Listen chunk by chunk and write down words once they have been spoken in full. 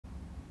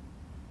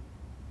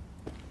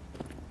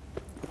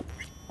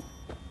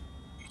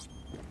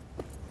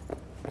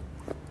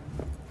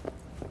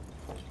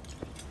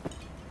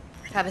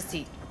Have a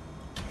seat.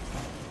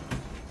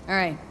 All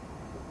right,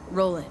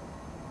 roll it.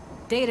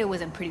 Data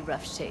was in pretty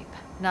rough shape.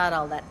 Not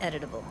all that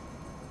editable.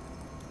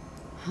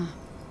 Huh.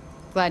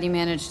 Glad you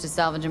managed to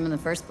salvage him in the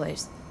first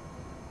place.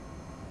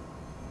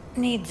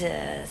 Needs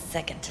a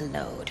second to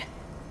load.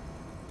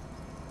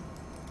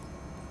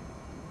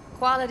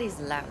 Quality's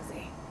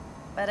lousy,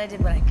 but I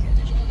did what I could.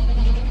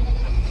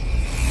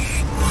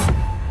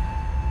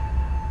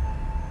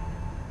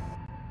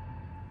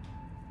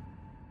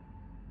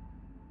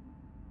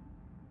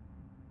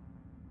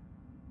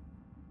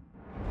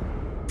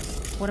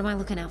 What am I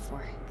looking out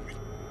for?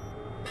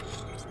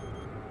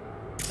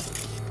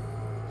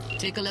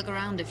 Take a look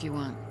around if you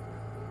want.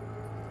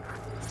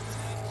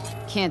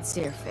 Can't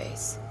see her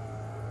face.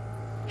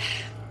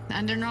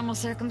 Under normal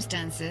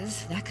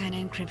circumstances, that kind of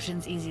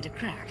encryption's easy to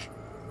crack.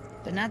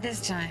 But not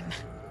this time.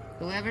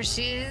 Whoever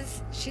she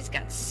is, she's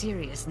got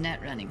serious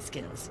net running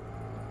skills.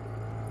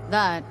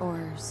 That,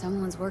 or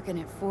someone's working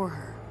it for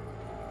her.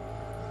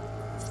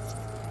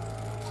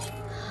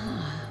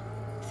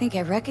 I think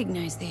I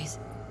recognize these.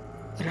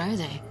 What are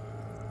they?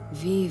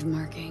 Vive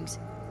markings.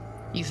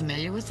 You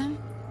familiar with them?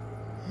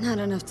 Not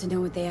enough to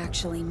know what they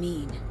actually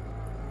mean.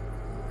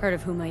 Heard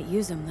of who might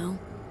use them, though.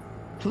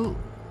 Who?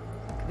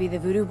 Could be the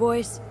Voodoo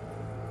boys,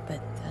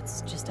 but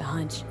that's just a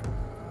hunch.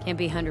 Can't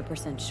be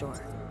 100%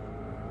 sure.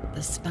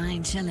 The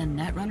spine-chilling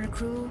Netrunner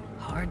crew?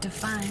 Hard to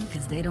find,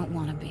 because they don't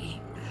want to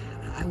be.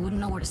 I wouldn't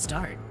know where to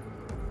start.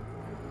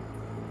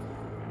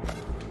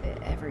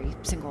 Every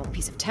single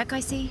piece of tech I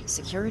see?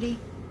 Security?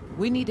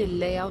 We need a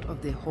layout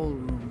of the whole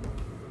room.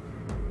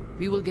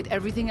 We will get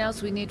everything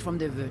else we need from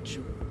the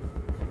Virtue.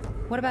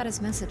 What about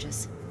his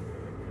messages?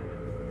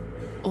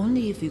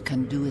 Only if you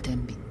can do it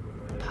and be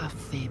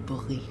parfait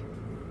bourré.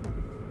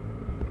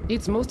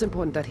 It's most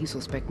important that he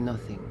suspect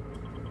nothing.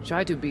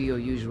 Try to be your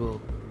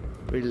usual,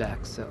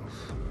 relaxed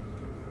self.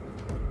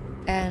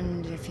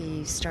 And if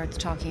he starts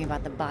talking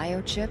about the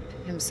biochip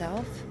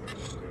himself?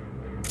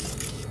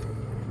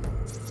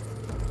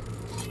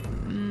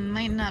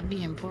 Might not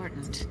be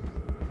important.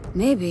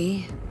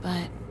 Maybe,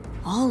 but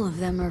all of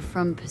them are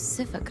from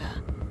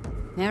Pacifica.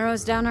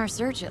 Narrows down our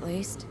search, at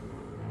least.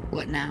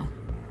 What now?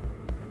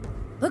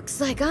 Looks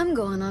like I'm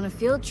going on a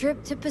field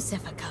trip to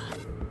Pacifica.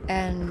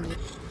 And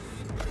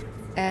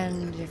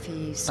if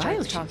he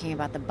starts talking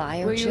about the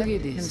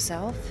biochip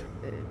himself,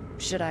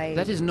 should I...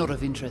 That is not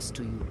of interest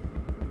to you.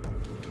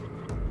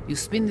 You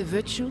spin the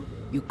Virtue,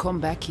 you come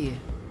back here.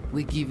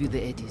 We give you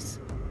the eddies.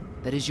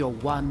 That is your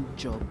one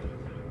job.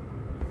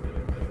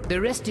 The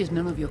rest is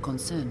none of your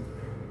concern.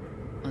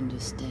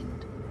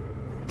 Understand?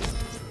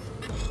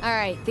 All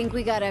right, think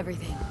we got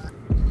everything.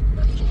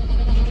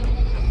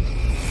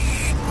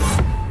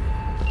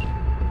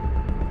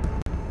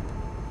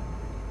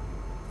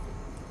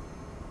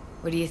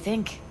 What do you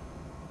think?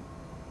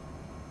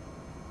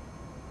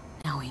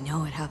 Now we know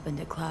what happened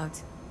to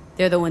Clouds.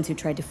 They're the ones who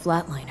tried to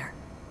flatline her.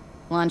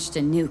 Launched a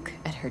nuke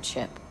at her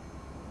chip.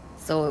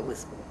 So it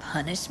was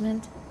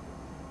punishment?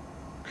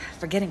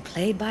 For getting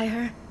played by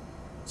her?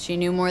 She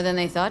knew more than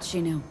they thought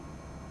she knew.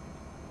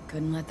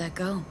 Couldn't let that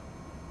go.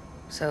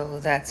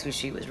 So that's who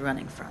she was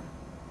running from.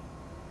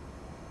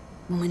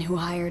 Woman who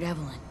hired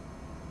Evelyn.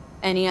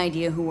 Any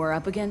idea who we're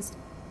up against?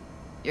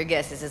 Your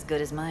guess is as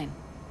good as mine.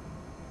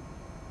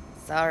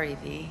 Sorry,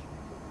 V.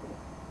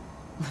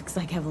 Looks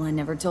like Evelyn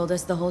never told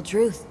us the whole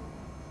truth.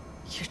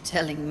 You're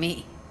telling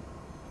me?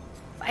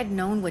 If I'd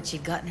known what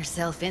she'd gotten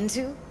herself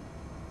into...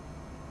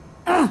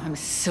 I'm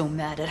so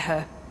mad at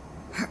her.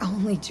 Her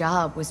only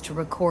job was to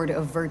record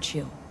a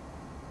Virtue.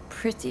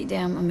 Pretty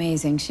damn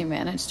amazing she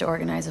managed to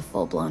organize a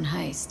full-blown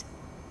heist.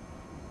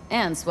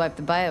 And swipe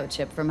the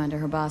biochip from under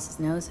her boss's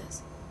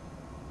noses.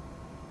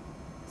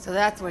 So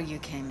that's where you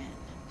came in.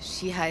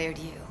 She hired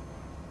you.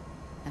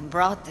 And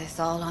brought this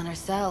all on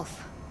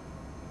herself.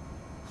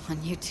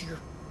 On you two.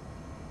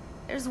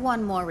 There's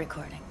one more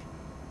recording.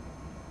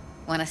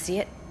 Wanna see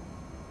it?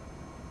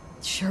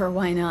 Sure,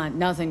 why not?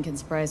 Nothing can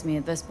surprise me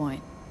at this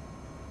point.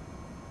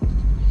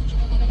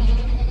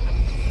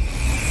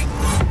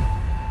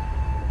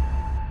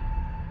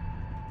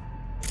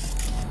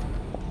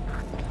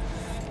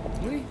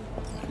 Oui,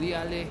 oui,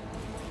 allez.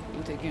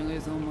 Ou t'es qu'une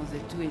raison, moi,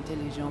 c'est tout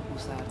intelligent pour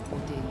ça,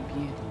 côté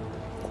bien.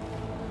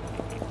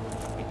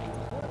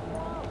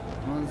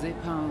 On n'est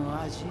pas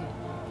enragé.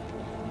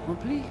 En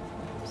plus,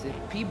 c'est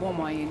plus bon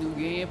moyen nous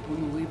gagner pour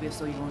nous arriver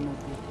sur le non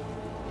plus.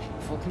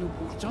 Faut que nous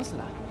portions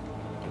cela.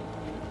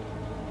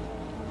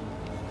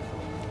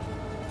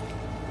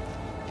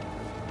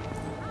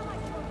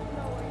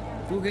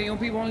 Vous gagnez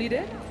plus bon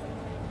l'idée?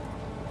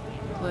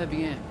 Très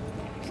bien.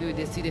 Si vous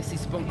décidez si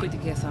c'est bon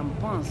critiquer ça me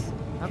pense,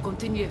 à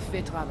continuer à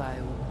faire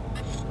travail.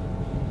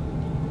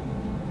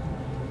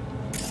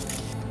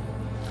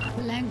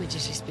 What language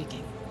is she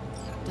speaking?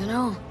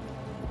 Dunno.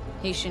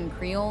 Haitian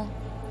Creole?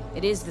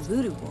 It is the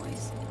Voodoo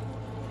boys.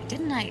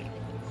 Didn't I...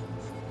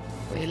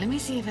 Wait, let me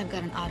see if I've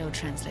got an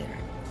auto-translator.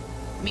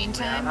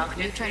 Meantime,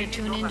 you try to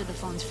tune into the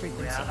phone's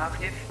frequency.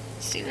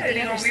 See what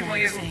the other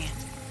side's saying.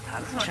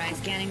 Try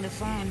scanning the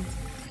phone.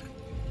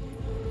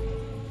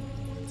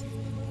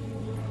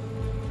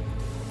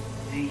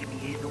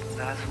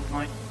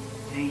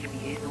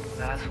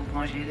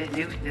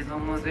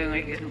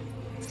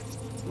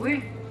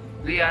 Oui,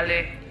 oui,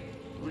 allez.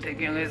 Vous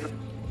avez raison.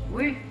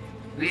 Oui,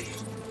 oui.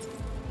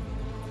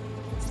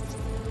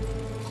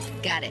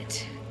 Got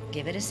it.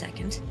 Give it a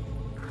second.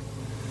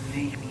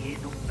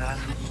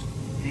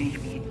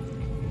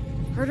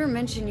 Heard her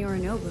mention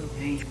Yorinobu.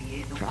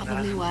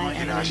 Probably why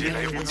Evelyn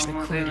buried this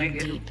recording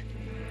deep.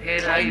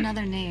 Try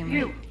another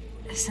name.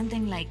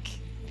 Something like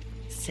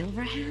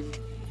Silverhand?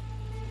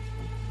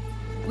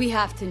 We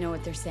have to know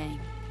what they're saying.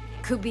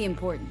 Could be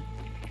important.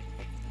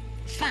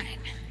 Fine.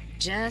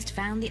 Just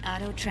found the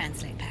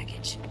auto-translate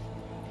package.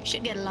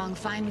 Should get along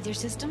fine with your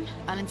system.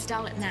 I'll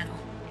install it now.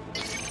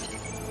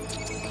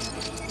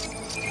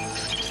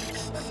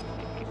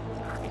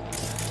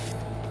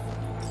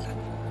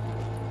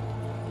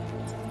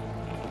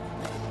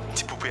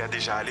 Petit poupée a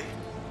déjà allé?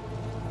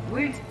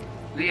 Oui,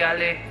 oui,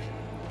 allez.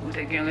 Vous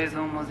avez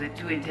raison, moi, vous êtes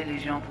tout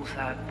intelligent pour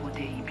ça, pour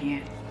t'y bien.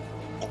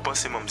 Ou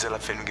pensez mademoiselle a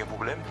fait nous un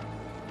problème?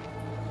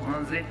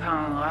 On n'est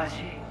pas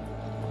enragé.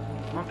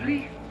 Non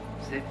plus,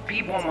 c'est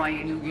pire bon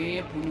moyen nous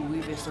gagner pour nous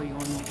vivre sur yon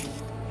nous.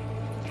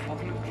 Faut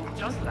que nous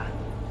prenions là.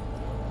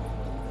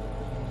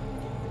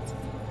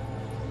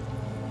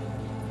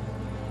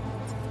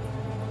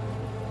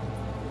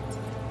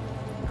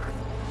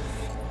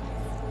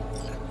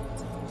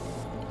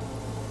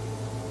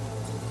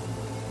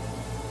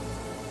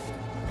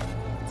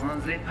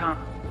 On n'est pas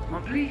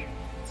non plus,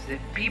 c'est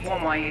pire bon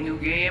moyen nous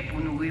gagner pour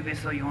nous vivre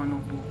sur yon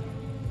nous.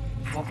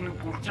 Faut que nous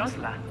prenions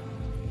là.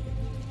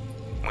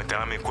 Moi, t'as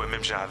ramé quoi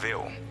même j'avais,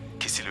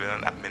 que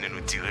Sylvain a mené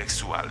nous direct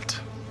sous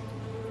Alt.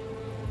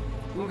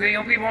 Vous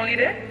gagnez pris mon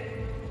idée?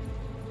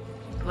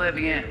 Très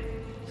bien.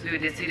 Si vous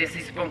décidez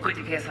si c'est pour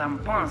critiquer ça me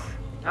pense,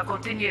 à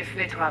continuer à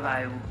faire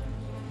travail.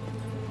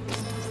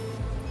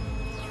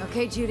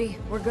 Okay, Judy,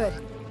 we're good.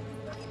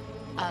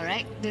 All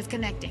right,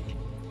 disconnecting.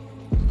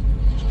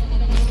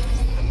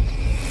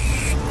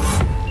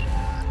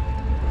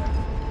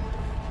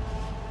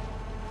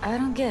 I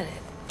don't get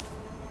it.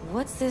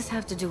 What's this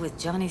have to do with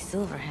Johnny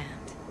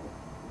Silverhand?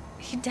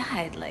 He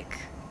died, like,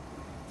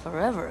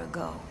 forever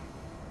ago.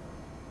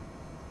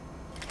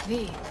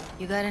 V,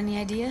 you got any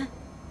idea?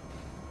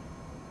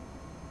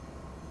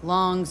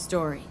 Long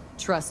story,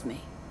 trust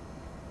me.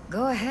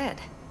 Go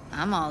ahead.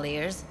 I'm all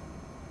ears.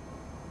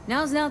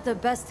 Now's not the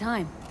best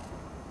time.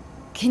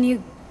 Can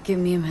you give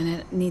me a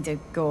minute? I need to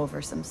go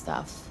over some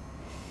stuff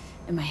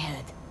in my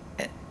head.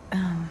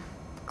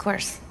 Of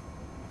course.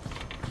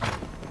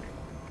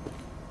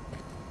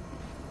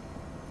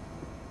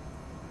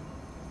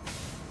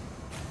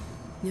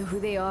 Know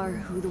who they are,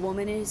 who the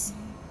woman is?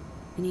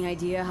 Any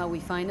idea how we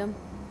find them?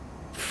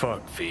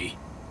 Fuck, V.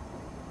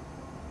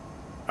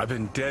 I've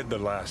been dead the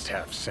last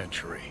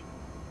half-century.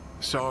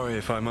 Sorry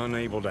if I'm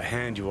unable to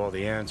hand you all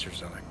the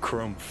answers on a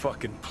chrome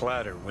fucking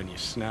platter when you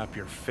snap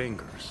your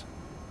fingers.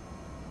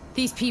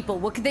 These people,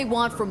 what could they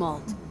want from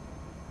Alt?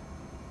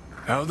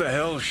 How the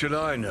hell should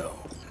I know?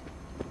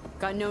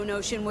 Got no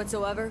notion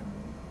whatsoever?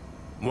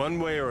 One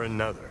way or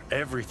another,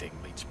 everything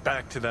leads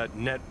back to that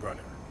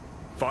Netrunner.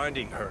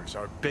 Finding her's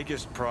our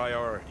biggest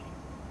priority.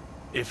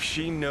 If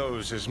she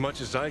knows as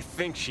much as I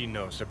think she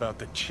knows about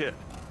the chip,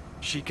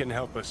 she can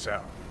help us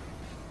out.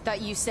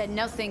 Thought you said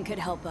nothing could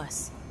help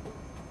us.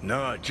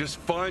 Nah, just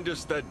find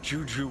us that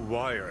Juju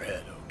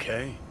wirehead,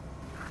 okay?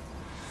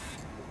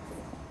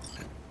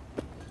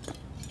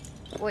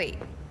 Wait,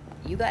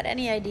 you got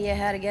any idea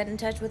how to get in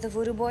touch with the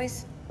Voodoo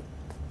boys?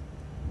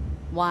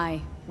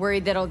 Why?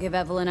 Worried that I'll give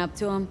Evelyn up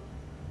to him?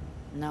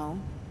 No.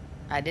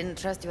 I didn't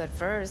trust you at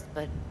first,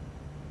 but...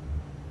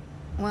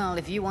 Well,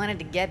 if you wanted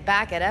to get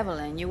back at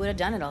Evelyn, you would have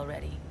done it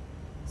already.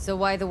 So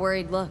why the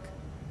worried look?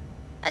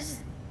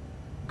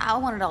 I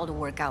want it all to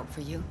work out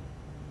for you.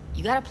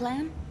 You got a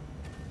plan?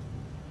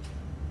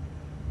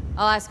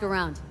 I'll ask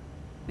around.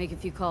 Make a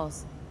few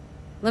calls.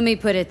 Let me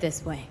put it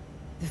this way.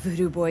 The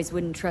Voodoo boys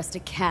wouldn't trust a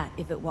cat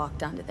if it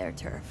walked onto their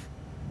turf.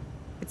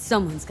 But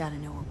someone's gotta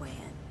know a way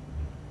in.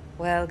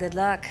 Well, good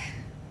luck.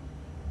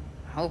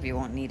 I hope you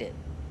won't need it.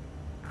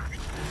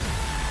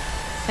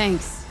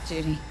 Thanks,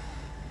 Judy.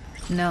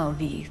 No,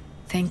 V.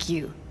 Thank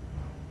you.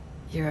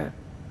 You're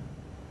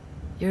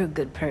a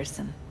good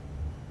person.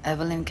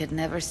 Evelyn could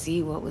never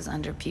see what was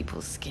under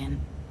people's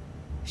skin.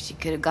 If she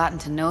could have gotten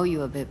to know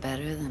you a bit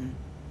better, then...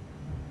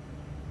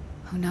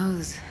 who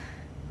knows?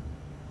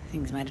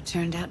 Things might have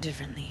turned out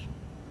differently.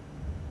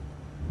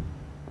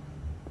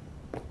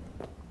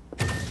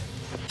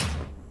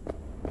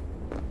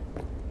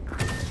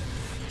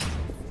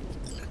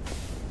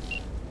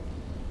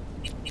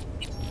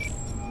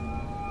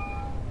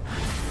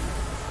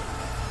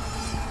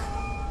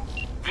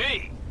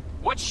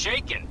 What's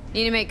shaking?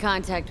 Need to make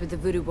contact with the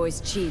Voodoo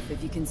Boys chief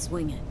if you can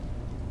swing it.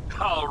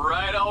 All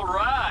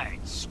right.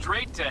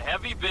 Straight to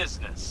heavy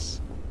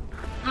business.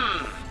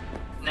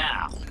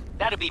 Now,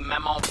 that'd be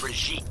Maman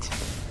Brigitte.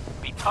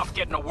 Be tough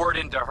getting a word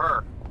into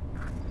her.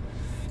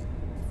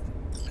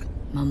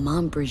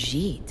 Maman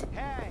Brigitte?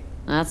 Hey.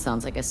 That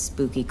sounds like a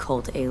spooky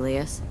cult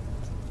alias.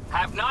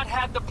 Have not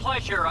had the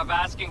pleasure of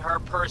asking her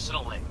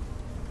personally.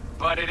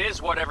 But it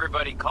is what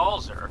everybody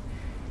calls her.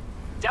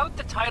 Doubt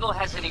the title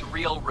has any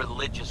real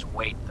religious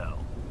weight, though.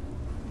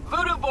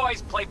 Voodoo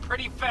boys play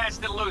pretty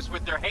fast and loose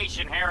with their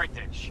Haitian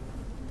heritage.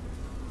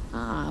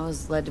 I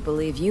was led to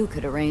believe you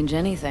could arrange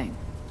anything.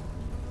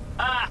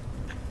 Ah!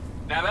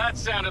 Now that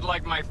sounded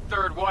like my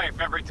third wife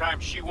every time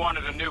she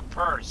wanted a new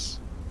purse.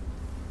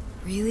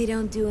 Really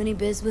don't do any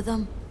biz with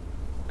them?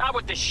 Not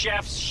with the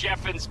chefs,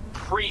 chefins,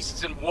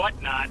 priests, and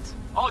whatnot.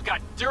 All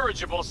got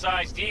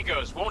dirigible-sized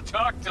egos, won't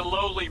talk to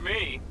lowly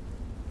me.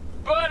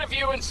 But if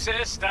you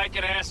insist, I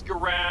can ask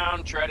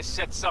around, try to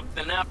set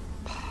something up.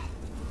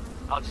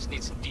 I'll just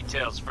need some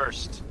details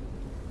first.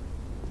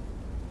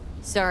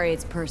 Sorry,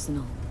 it's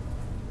personal.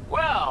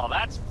 Well,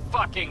 that's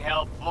fucking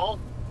helpful.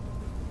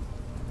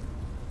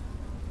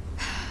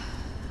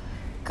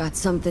 Got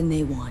something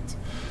they want.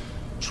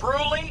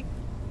 Truly?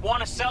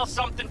 Want to sell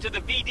something to the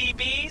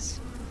VDBs?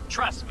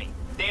 Trust me,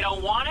 they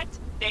don't want it,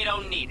 they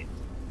don't need it.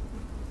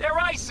 They're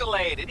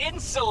isolated,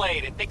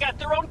 insulated, they got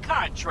their own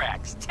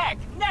contracts, tech,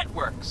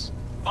 networks.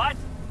 But,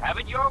 have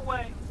it your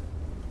way.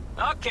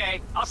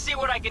 Okay, I'll see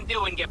what I can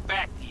do and get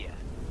back to you.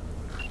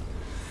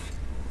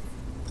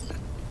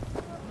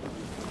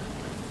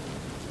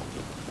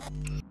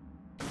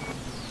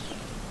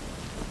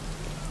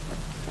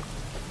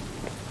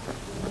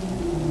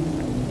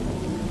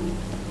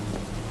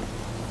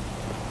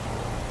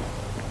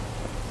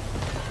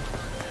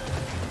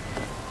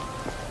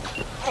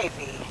 Hey,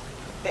 V.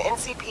 The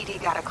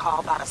NCPD got a call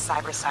about a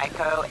cyber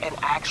psycho and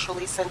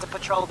actually sent a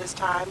patrol this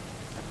time.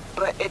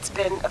 But it's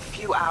been a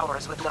few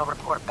hours with no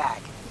report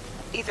back.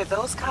 Either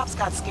those cops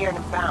got scared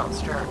and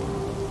bounced, or...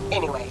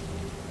 Anyway,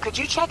 could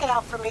you check it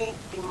out for me?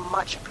 Be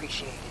much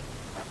appreciated.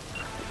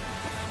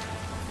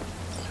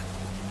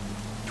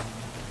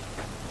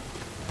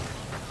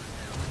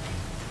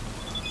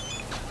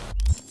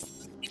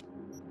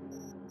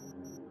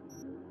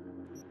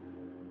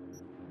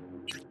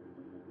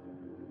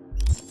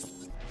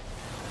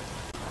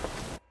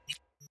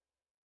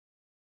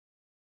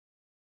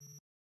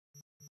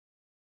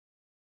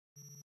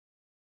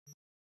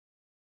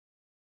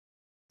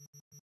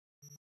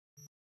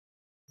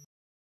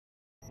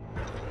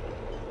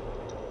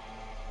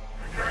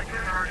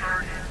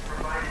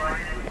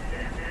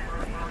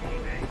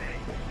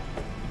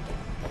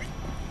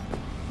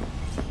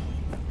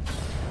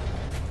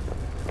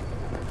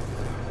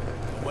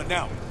 What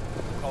now?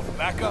 Call for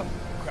backup?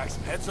 Crack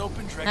some heads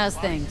open? Drag How's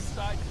the bodies things?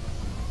 inside?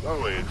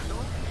 Going.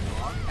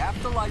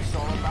 Afterlife's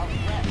all about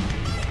rest.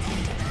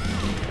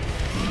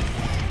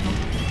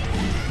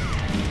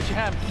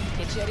 Jam,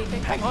 get you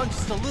anything? Hang on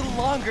just a little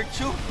longer,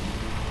 Chu.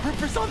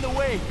 Ripper's on the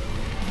way.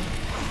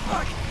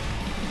 Fuck.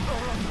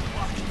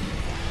 Fuck.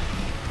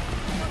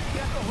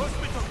 Get the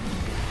hospital.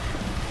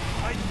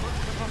 I go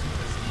to the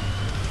hospital.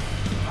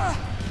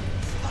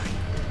 Fuck.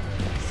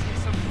 See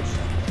some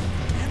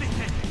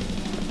anything.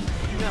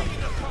 You know,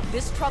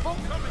 this trouble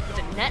with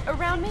a net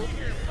around me,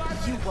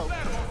 you won't.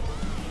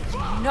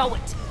 You know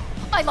it.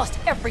 I lost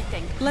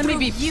everything. Let me through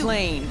be you.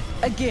 plain.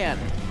 Again.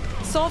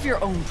 Solve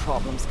your own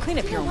problems. Clean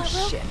up You your know own what,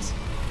 Will? shit.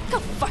 Go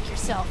fuck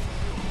yourself.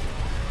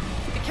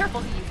 Be careful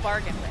who you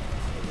bargain with.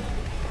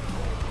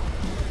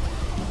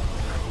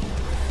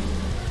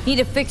 Need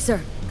a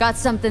fixer. Got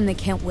something that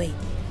can't wait.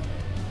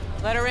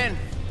 Let her in.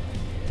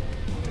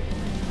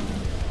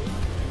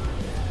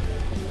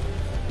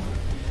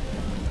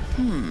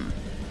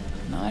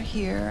 Not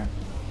here.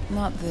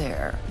 Not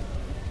there.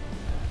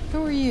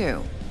 Who are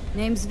you?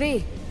 Name's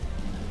V.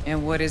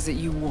 And what is it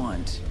you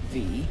want,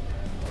 V?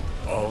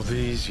 All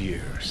these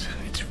years,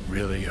 it's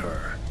really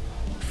her.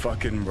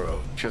 Fucking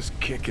bro, just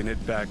kicking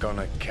it back on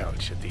a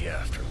couch at the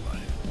afterlife.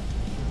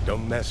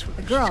 Don't mess with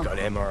her, girl. she's got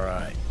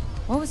MRI.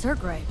 What was her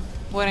gripe?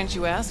 Why didn't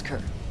you ask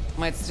her?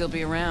 Might still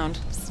be around,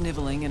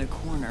 sniveling in a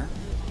corner.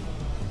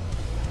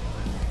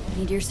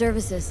 Need your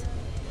services.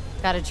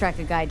 Gotta track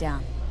a guy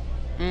down.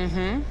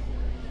 Mm-hmm.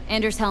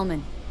 Anders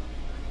Hellman.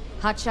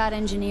 Hotshot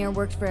engineer,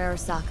 worked for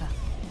Arasaka.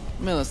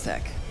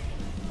 Millisec.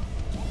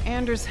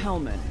 Anders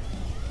Hellman.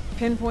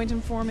 Pinpoint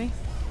him for me?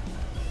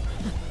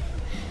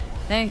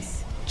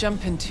 Thanks.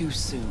 Jumping too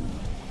soon.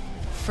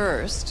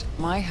 First,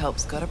 my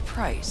help's got a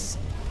price.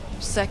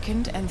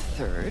 Second and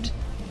third,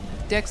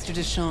 Dexter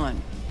DeShawn,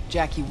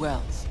 Jackie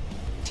Wells,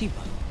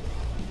 T-Bone.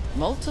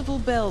 Multiple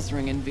bells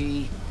ringing,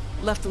 V.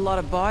 Left a lot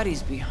of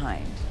bodies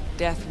behind.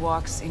 Death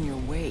walks in your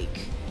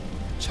wake.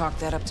 Chalk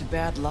that up to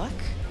bad luck?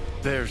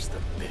 There's the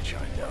bitch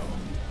I know.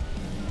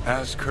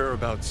 Ask her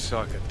about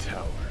Saka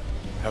Tower.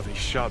 How they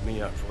shot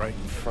me up right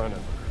in front of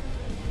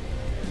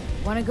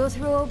her. Wanna go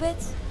through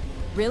obits?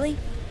 Really?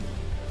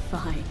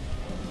 Fine.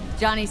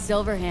 Johnny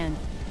Silverhand.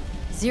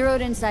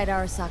 Zeroed inside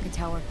Arasaka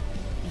Tower.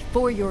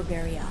 Before your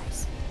very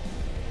eyes.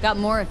 Got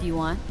more if you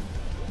want.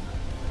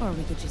 Or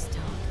we could just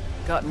talk.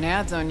 Got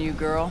nads on you,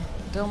 girl.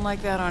 Don't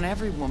like that on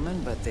every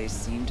woman, but they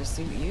seem to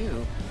suit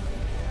you.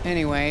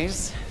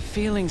 Anyways,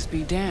 feelings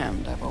be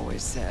damned, I've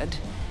always said.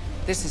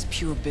 This is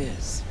pure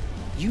biz.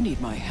 You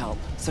need my help,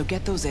 so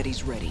get those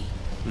eddies ready.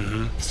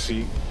 Mm-hmm.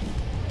 See?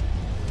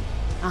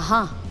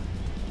 Uh-huh.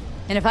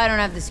 And if I don't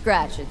have the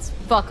scratch, it's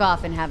fuck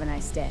off and have a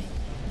nice day.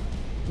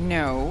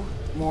 No,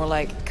 More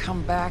like,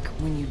 come back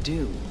when you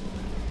do.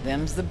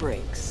 Them's the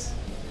breaks.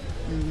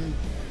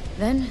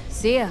 Then,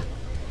 see ya.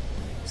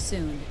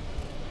 Soon.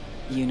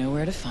 You know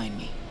where to find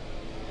me.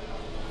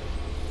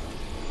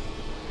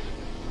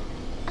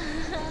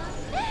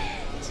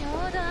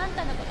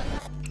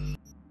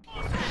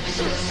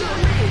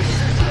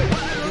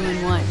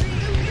 Doing what?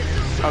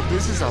 A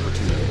business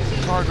opportunity.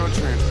 Cargo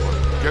transport.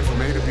 Get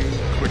from A to B,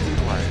 quick and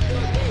quiet.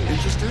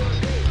 Interested?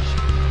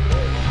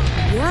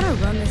 You oughta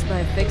run this by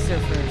a fixer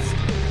first.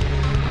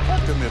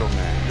 Fuck the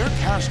middleman. They're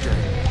cash drained.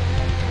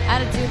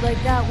 Attitude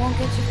like that won't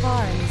get you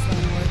far in this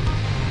line of work.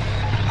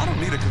 I don't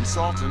need a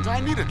consultant. I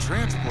need a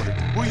transporter.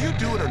 Will you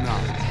do it or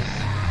not?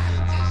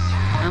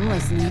 I'm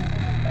listening.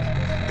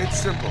 It's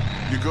simple.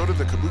 You go to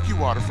the Kabuki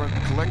waterfront,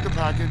 collect the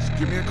package,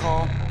 give me a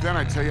call, then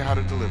I tell you how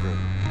to deliver it.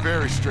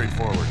 Very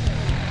straightforward.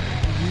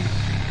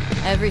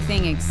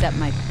 Everything except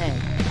my pay.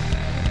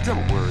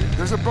 Don't worry,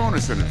 there's a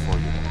bonus in it for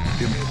you.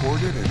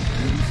 Imported and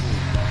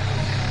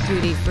duty-free.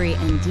 Duty-free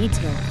and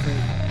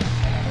detail-free.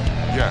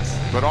 Yes,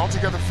 but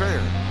altogether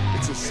fair.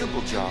 It's a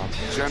simple job,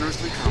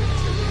 generously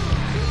compensated.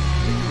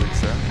 Do you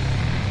accept?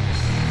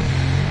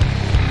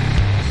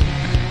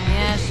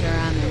 Yeah, sure,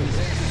 I'm in.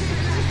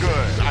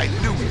 Good. I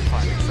knew we'd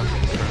find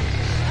something good.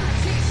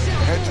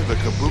 Head to the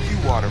Kabuki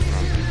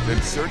waterfront,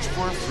 then search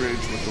for a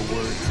fridge with the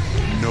words,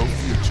 "No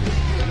future."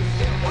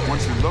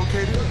 Once you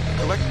locate it,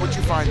 collect what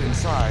you find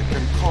inside,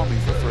 then call me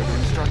for further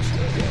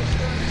instructions.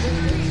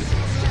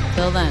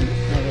 Till then,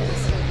 I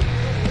guess.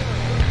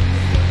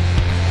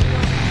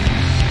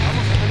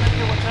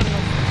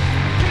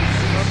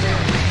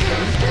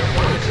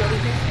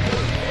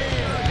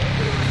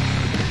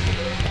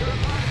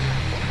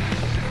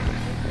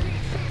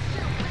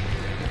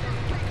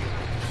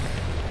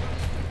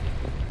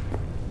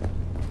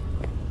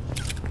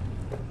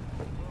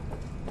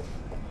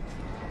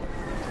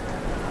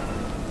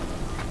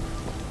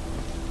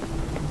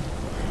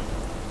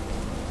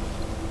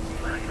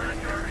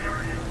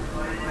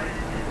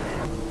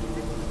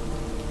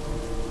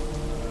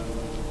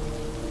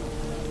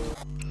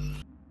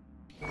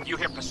 You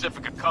hear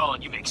Pacifica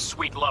calling, you make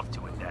sweet love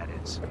to it, that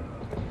is.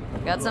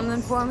 Got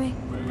something for me?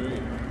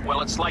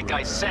 Well, it's like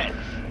I said.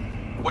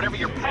 Whatever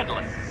you're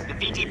peddling, the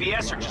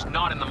VTBS are just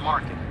not in the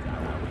market.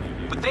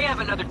 But they have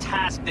another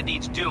task that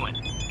needs doing,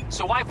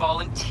 so I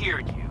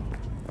volunteered you.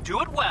 Do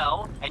it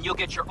well, and you'll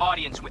get your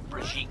audience with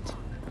Brigitte.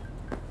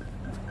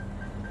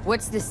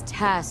 What's this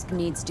task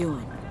needs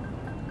doing?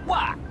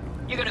 What?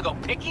 You're gonna go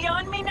picky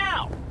on me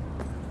now?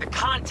 The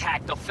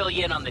contact will fill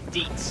you in on the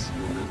deets.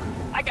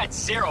 I got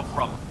zero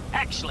from him.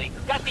 Actually,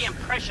 got the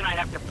impression I'd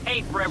have to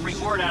pay for every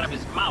word out of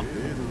his mouth.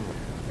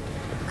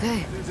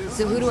 Okay,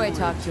 so who do I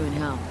talk to and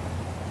how?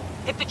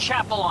 Hit the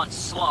chapel on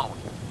Sloan.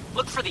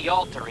 Look for the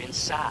altar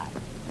inside.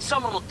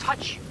 Someone will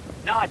touch you,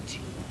 nod to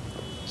you.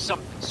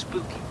 Something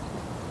spooky.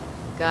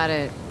 Got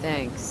it,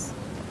 thanks.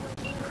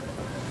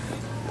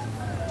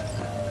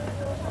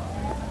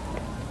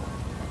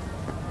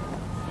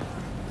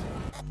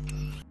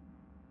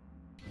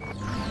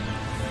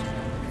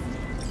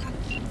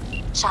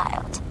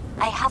 Child,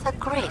 I have a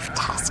grave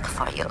task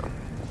for you.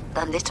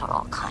 The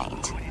literal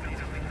kind.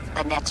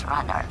 The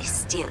Netrunner is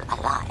still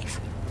alive,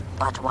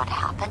 but what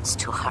happens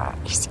to her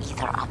is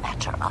either a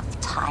matter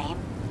of time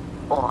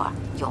or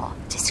your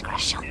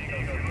discretion.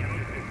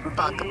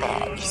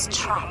 Bugbear is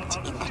trapped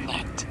in the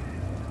net.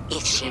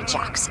 If she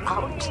jacks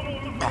out,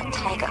 the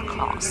Tiger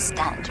Claws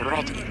stand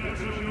ready,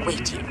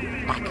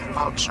 waiting like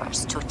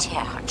vultures to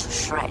tear her to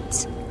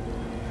shreds.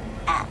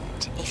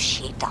 And if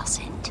she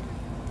doesn't,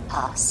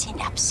 her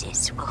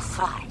synapses will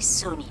fry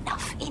soon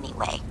enough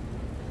anyway.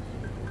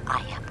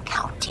 I am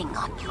counting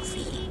on you,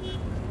 V.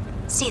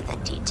 See the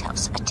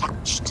details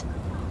attached.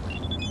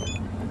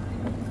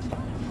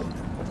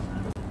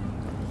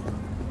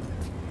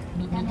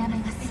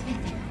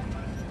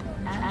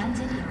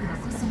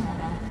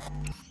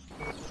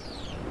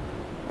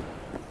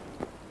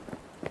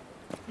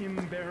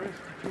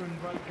 Embarrassed to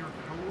invite your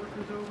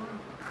coworkers over?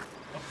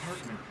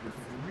 Apartments with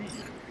 3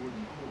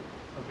 wooden floors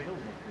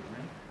available for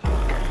rent.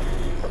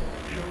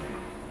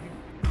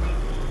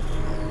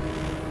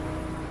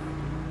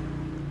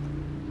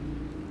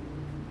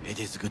 It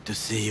is good to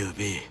see you,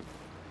 V.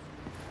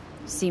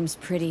 Seems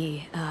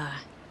pretty,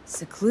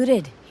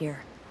 secluded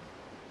here.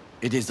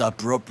 It is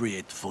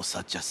appropriate for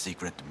such a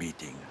secret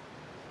meeting.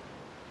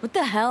 What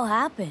the hell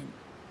happened?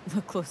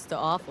 Look close to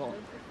awful.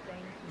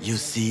 You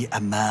see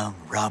a man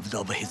robbed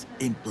of his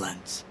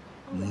implants,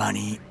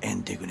 money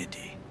and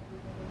dignity.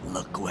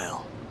 Look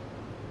well.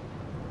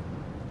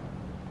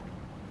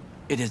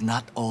 It is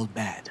not all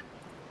bad.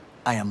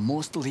 I am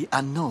mostly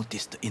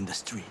unnoticed in the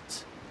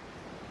streets.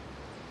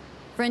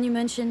 Friend you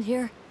mentioned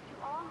here?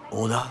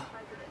 Oda?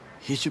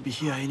 He should be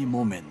here any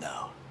moment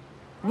now.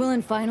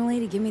 Willing finally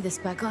to give me the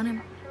spec on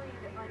him?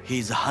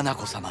 He's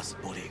Hanako-sama's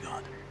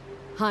bodyguard.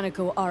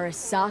 Hanako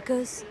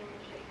Arasaka's?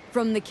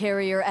 From the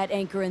carrier at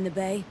anchor in the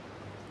bay?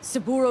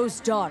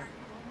 Saburo's daughter?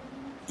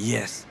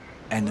 Yes,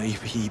 and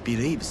if he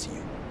believes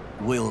you,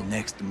 we'll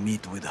next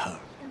meet with her.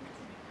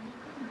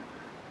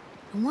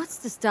 And what's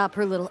to stop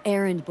her little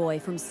errand boy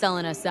from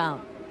selling us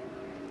out?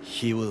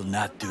 He will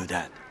not do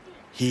that.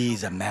 He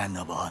is a man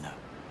of honor.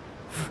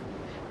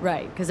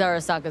 Right, because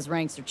Arasaka's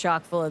ranks are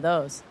chock full of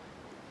those.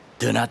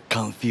 Do not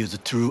confuse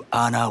true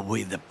honor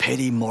with the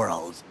petty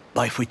morals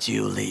by which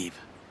you live.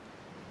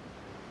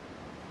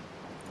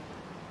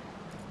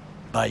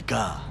 By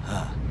God,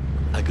 huh?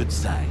 A good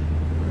sign.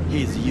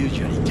 He is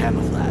usually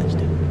camouflaged.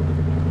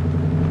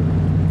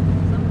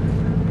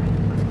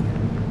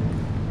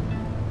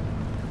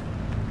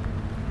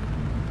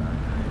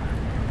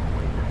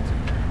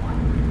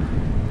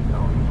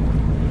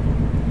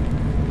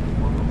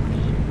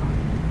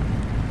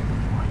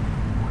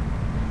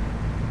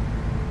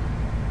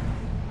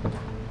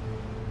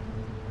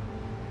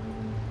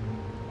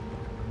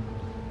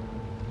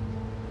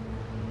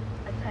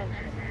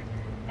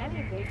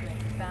 Any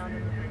vagrants found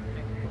in the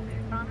district will be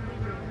promptly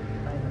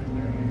removed by the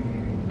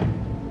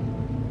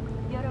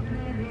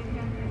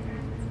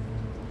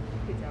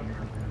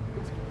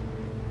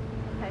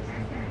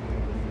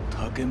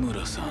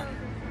Takemura-san.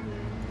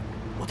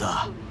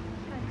 Oda.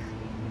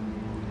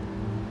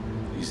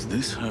 Is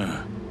this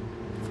her?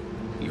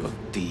 Your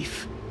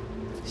thief?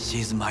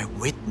 She's my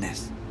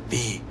witness,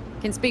 V.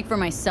 Can speak for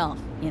myself,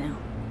 you know.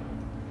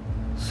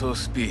 So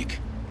speak.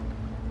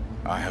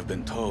 I have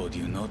been told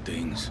you know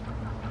things.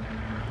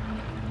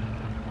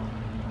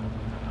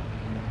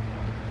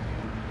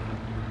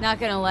 Not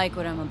gonna like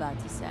what I'm about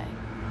to say.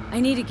 I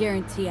need a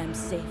guarantee I'm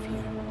safe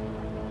here.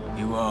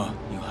 You are.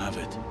 You have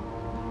it.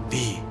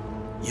 V,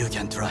 you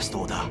can trust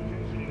Oda.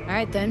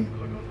 Alright then.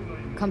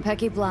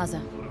 Konpeki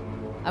Plaza.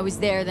 I was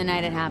there the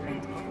night it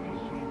happened.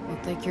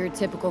 Looked like your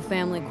typical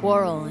family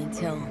quarrel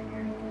until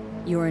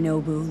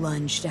Yorinobu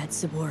lunged at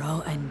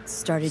Saburo and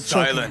started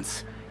choking him.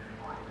 Silence!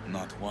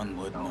 Not one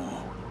word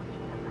more.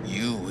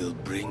 You will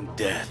bring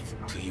death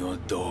to your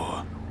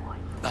door.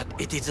 But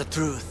it is the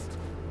truth.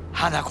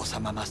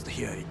 Hanako-sama must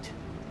hear it.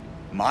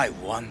 My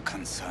one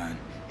concern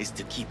is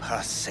to keep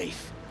her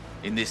safe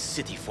in this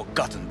city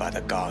forgotten by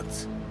the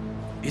gods.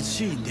 Is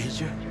she in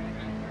danger?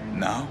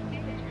 Now?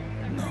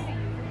 No.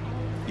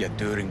 Yet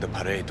during the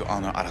parade to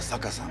honor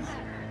Arasaka-sama,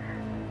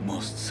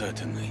 most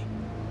certainly.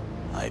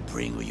 I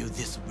bring you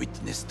this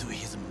witness to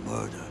his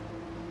murder,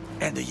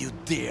 and you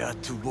dare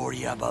to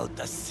worry about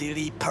the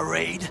silly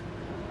parade?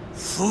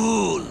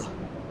 Fool!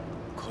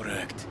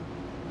 Correct.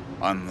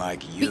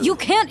 Unlike you... But you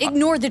can't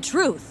ignore the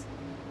truth!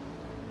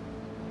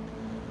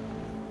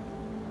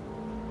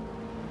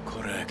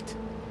 Correct.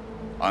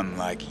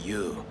 Unlike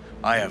you,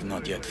 I have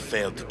not yet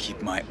failed to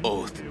keep my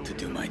oath to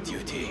do my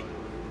duty.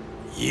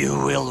 You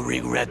will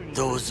regret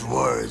those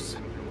words.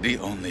 The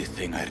only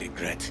thing I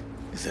regret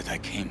is that I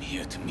came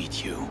here to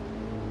meet you.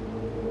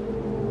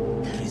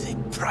 There is a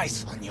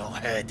price on your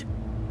head.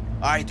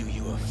 I do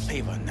you a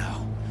favor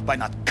now, by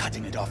not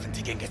cutting it off and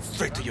taking it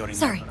straight to your...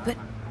 Sorry, but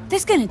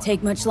this gonna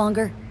take much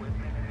longer.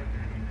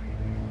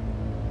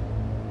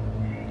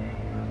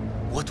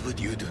 What would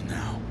you do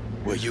now,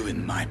 were you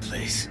in my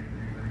place?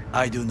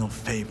 I do no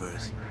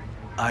favors.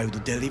 I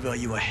would deliver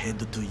your head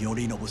to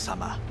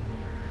Yorinobu-sama.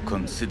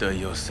 Consider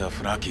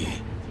yourself lucky.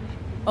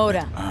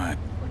 Oda,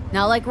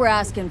 not like we're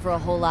asking for a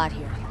whole lot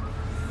here.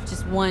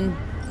 Just one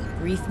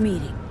brief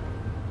meeting.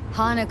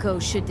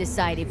 Hanako should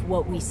decide if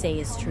what we say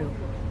is true.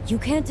 You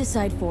can't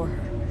decide for her.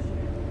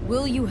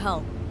 Will you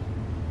help?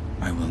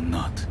 I will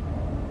not.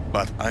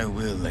 But I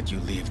will let you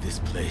leave this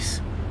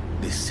place,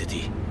 this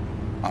city,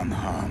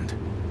 unharmed.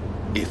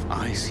 If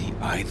I see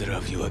either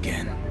of you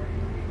again,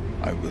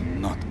 I will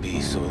not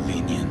be so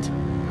lenient.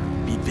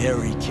 Be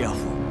very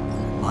careful,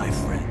 my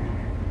friend.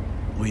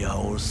 We are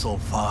all so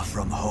far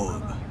from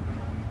home.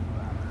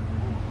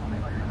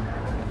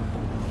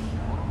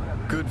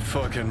 Good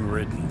fucking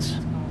riddance.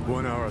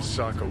 One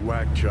Arasaka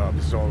whack job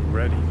is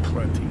already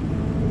plenty.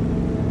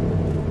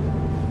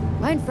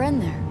 Fine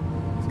friend there.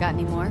 Got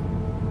any more?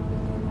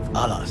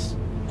 Alas,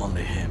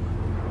 only him.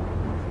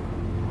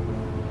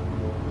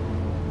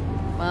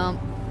 Well,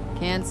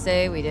 can't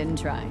say we didn't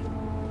try.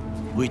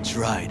 We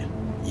tried,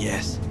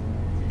 yes,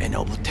 and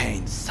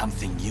obtained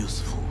something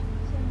useful.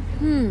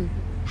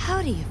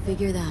 How do you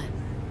figure that?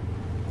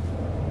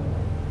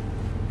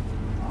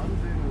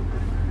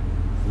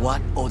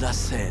 What Oda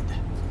said.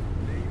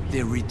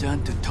 They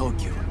returned to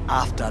Tokyo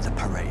after the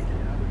parade.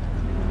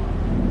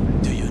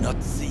 Do you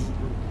not see?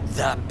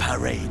 The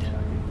parade.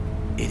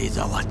 It is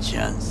our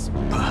chance,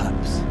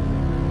 perhaps.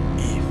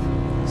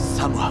 If,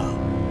 somehow,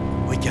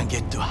 we can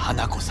get to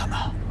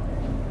Hanako-sama.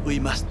 We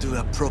must do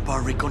a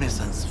proper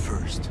reconnaissance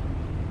first.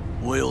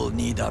 We'll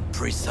need a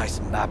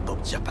precise map of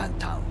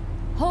Japantown.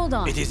 Hold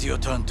on. It is your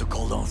turn to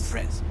call on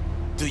friends.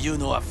 Do you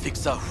know a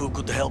fixer who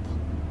could help?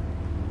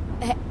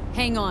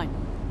 Hang on.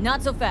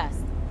 Not so fast.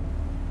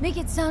 Make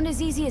it sound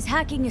as easy as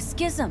hacking a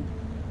schism.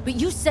 But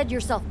you said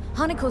yourself,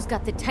 Hanako's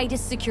got the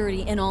tightest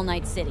security in All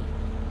Night City.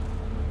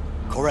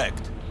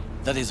 Correct.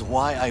 That is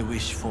why I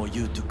wish for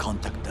you to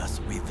contact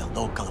us with the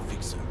local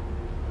fixer.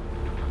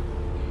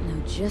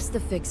 No, just the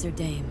fixer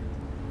dame.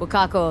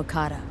 Wakako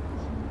Okada.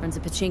 Runs a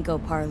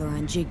pachinko parlor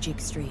on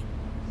Jig Street.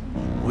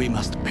 We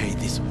must pay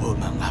this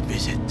woman a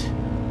visit.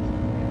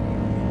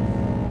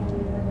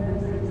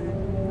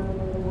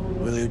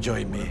 Will you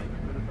join me?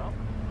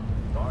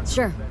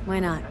 Sure, why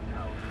not?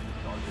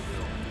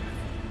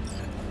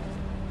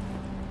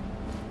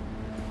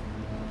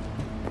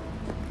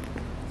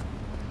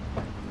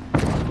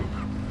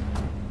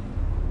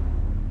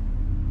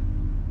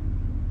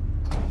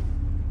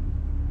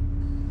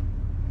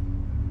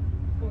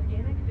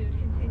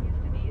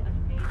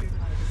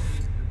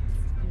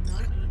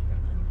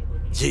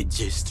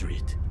 JJ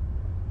Street.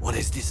 What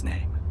is this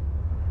name?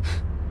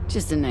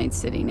 Just a Night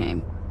City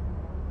name.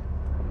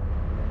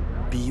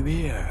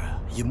 Beware,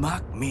 you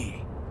mock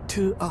me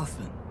too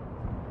often.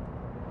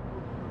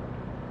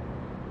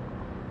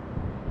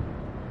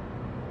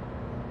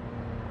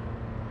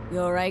 You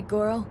alright,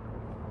 Goro?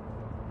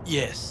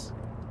 Yes.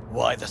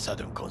 Why the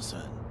sudden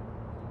concern?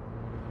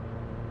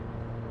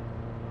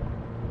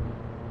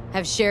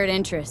 Have shared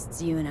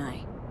interests, you and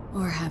I.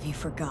 Or have you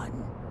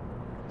forgotten?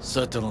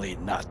 Certainly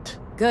not.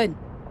 Good,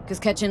 because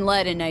catching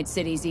lead in Night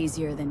City's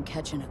easier than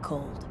catching a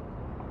cold.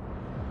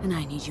 And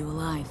I need you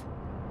alive.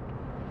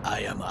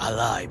 I am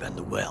alive and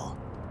well.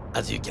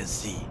 As you can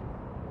see,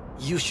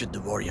 you should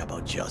worry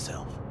about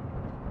yourself.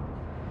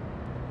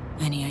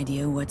 Any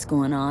idea what's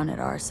going on at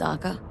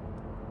Arasaka?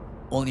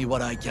 Only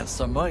what I can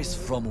surmise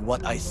from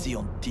what I see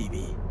on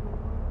TV.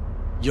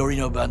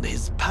 Yorinobu and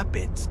his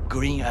puppets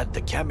grin at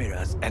the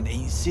cameras and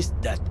insist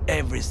that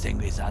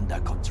everything is under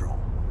control.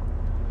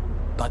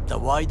 But the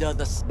wider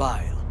the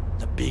smile,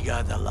 the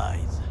bigger the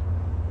lies.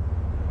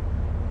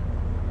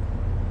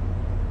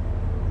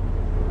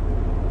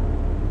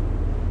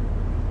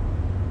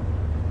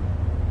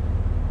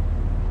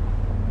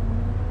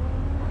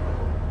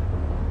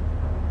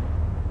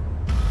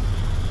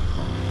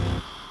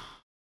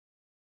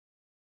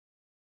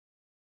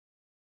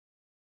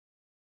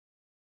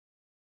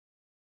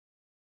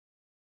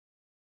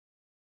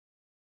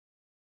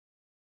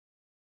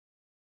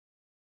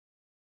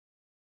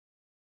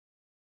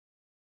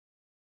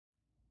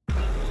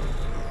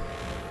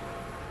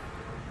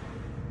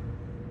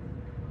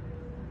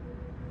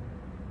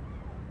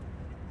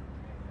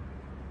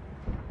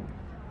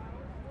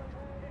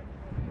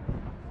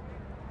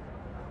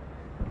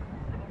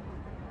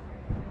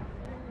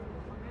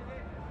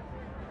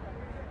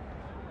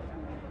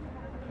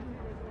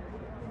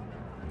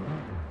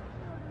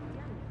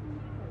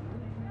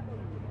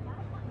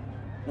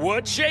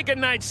 What's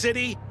shaking, Night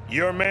City?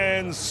 Your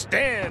man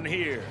Stan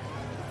here.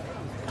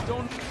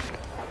 Don't...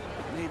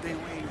 Made their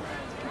way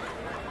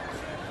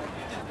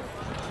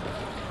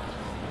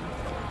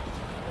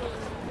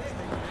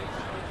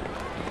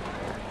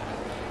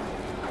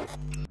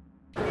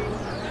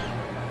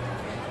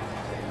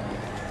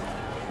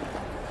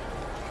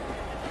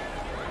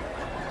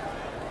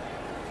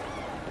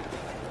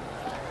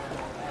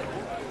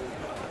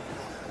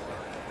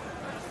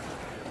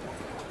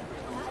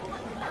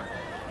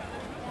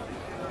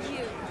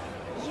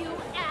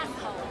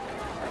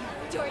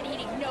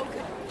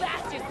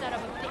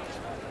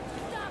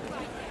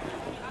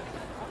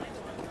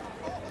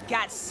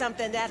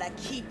Something that'll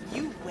keep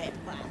you wet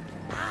for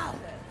hours.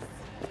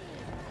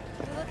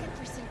 You're looking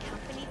for some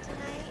company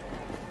tonight?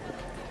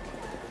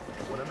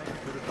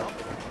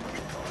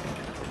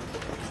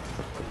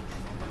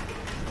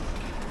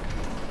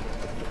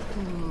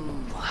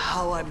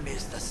 How I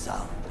miss the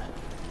sound.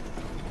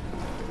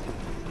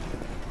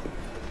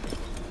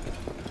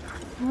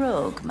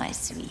 Rogue, my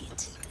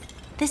sweet.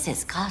 This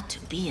has got to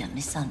be a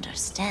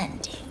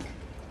misunderstanding.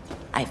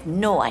 I've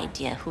no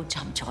idea who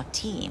jumped your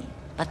team,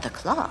 but the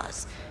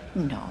Claws...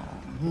 No,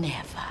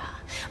 never.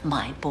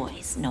 My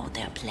boys know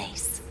their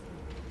place.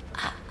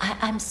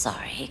 I'm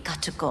sorry,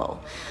 got to go.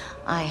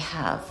 I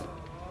have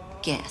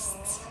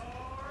guests.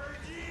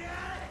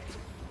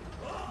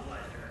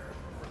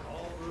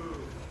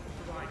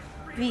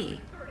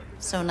 V,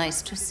 so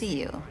nice to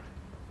see you.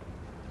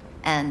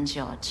 And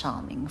your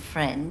charming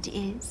friend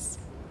is?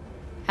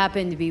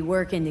 Happen to be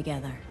working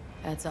together,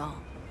 that's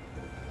all.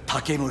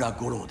 Takemura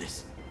Goro で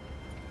す。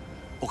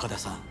岡田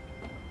さん、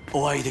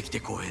お会いできて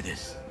光栄で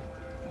す。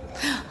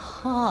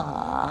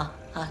Ah,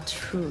 a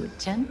true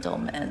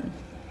gentleman.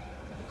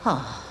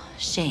 Ah,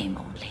 shame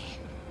only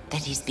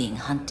that he's being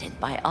hunted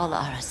by all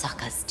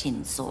Arasaka's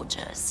tin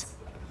soldiers.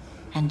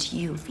 And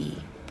you, V,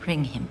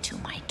 bring him to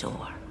my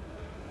door.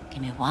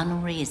 Give me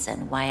one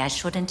reason why I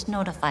shouldn't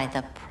notify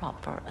the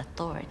proper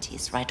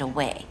authorities right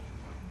away.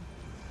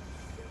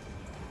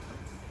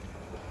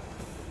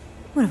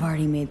 Would have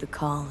already made the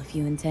call if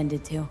you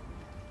intended to.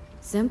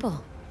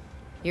 Simple.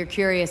 You're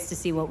curious to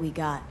see what we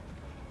got.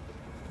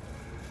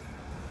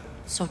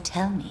 So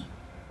tell me,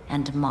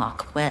 and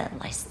mark well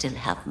I still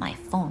have my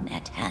phone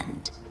at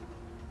hand.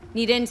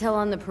 Need intel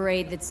on the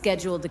parade that's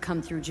scheduled to come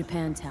through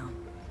Japantown.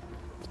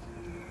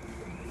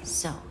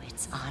 So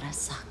it's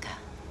Arasaka.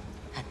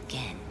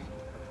 Again.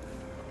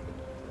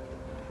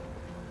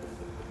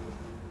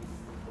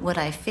 What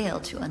I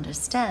fail to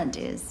understand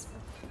is,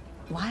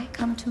 why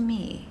come to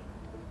me?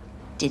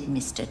 Did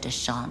Mr.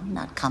 Deshawn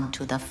not come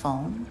to the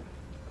phone?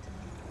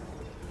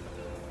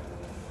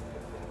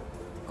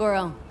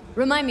 Goro,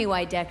 remind me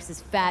why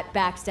Dex's fat,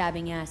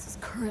 backstabbing ass is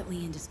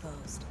currently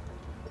indisposed.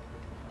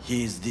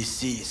 He is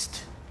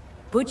deceased.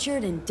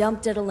 butchered and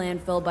dumped at a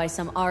landfill by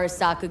some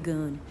Arasaka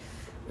goon.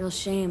 Real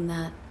shame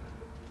that...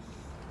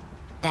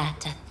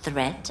 That a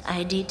threat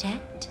I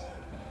detect?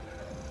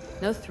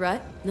 No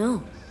threat,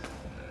 no.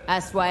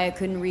 Asked why I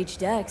couldn't reach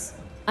Dex.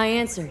 I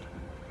answered.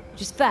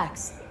 Just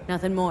facts,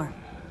 nothing more.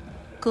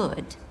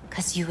 Good,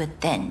 because you would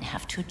then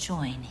have to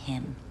join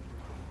him.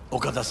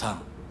 Okada-san,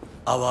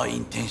 our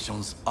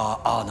intentions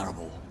are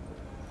honorable.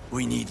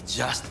 We need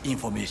just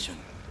information.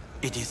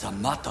 It is a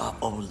matter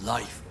of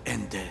life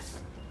and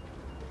death.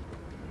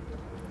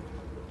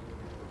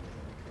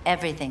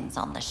 Everything's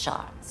on the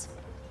shards.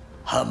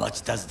 How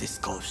much does this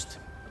cost?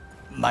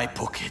 My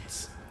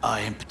pockets are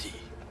empty.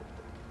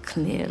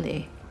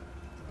 Clearly.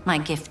 My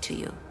gift to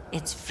you,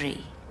 it's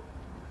free.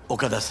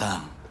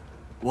 Okada-san,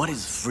 what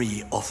is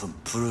free often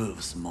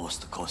proves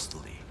most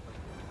costly.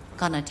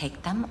 Gonna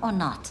take them or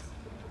not?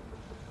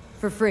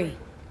 For free.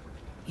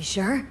 You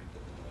sure?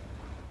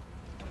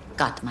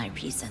 Got my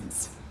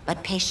reasons,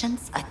 but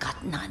patience, I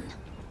got none.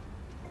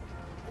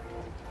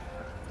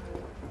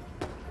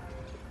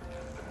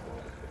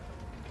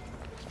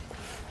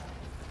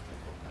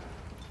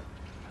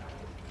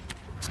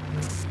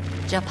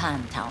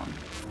 Japantown.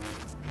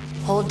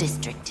 Whole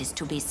district is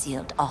to be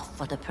sealed off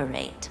for the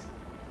parade.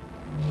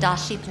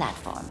 Dashi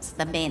platforms,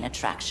 the main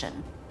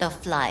attraction. They'll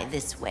fly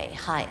this way,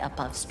 high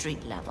above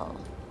street level.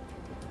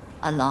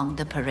 Along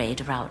the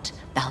parade route,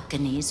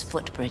 balconies,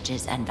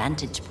 footbridges, and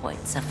vantage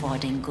points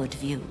affording good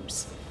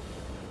views.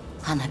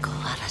 Hanako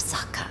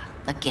Arasaka,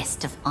 the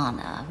guest of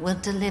honor, will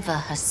deliver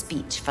her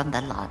speech from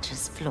the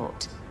largest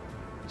float.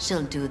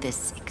 She'll do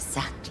this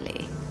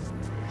exactly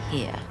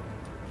here.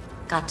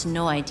 Got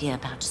no idea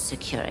about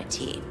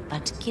security,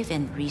 but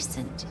given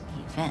recent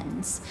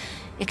events,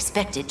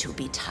 expected to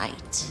be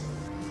tight.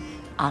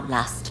 Our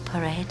last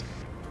parade,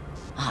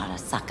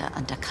 Arasaka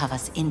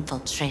undercovers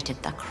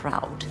infiltrated the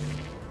crowd.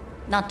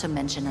 Not to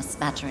mention a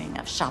smattering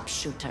of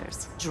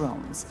sharpshooters,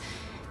 drones.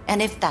 And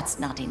if that's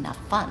not enough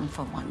fun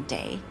for one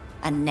day,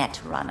 a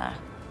net runner,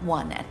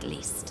 one at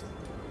least.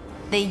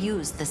 They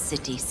use the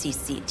city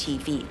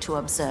CCTV to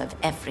observe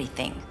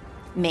everything.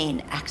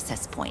 Main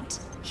access point,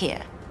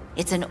 here.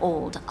 It's an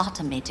old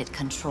automated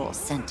control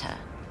center.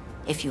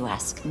 If you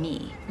ask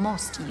me,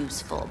 most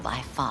useful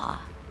by far.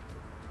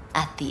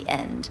 At the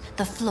end,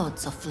 the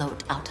floats will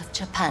float out of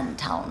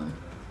Japantown,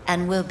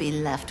 and we'll be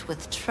left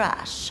with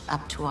trash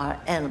up to our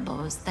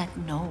elbows that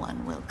no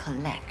one will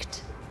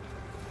collect.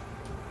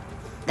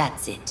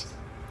 That's it.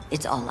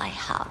 It's all I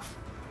have.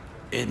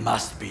 It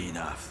must be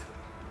enough.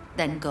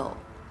 Then go.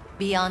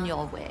 Be on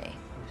your way.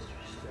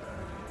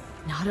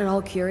 Not at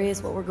all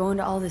curious what we're going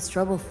to all this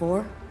trouble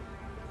for?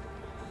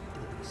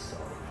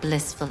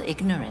 Blissful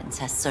ignorance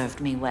has served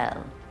me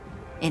well.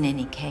 In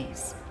any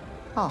case,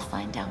 I'll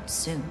find out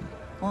soon,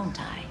 won't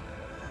I?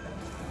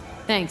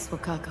 Thanks,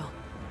 Wakako.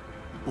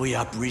 We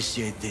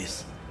appreciate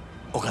this,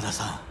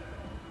 Okada-san.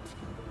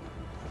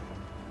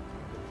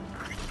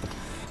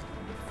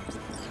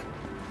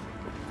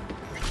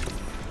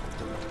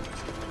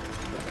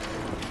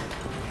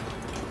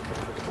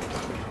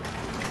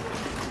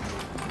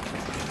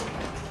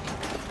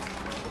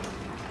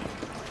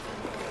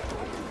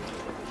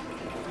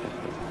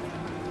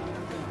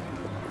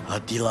 A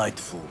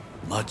delightful,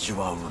 mature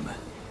woman.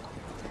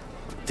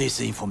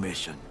 This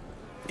information,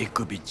 it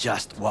could be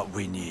just what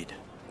we need.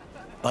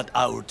 But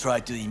I will try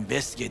to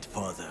investigate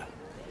further.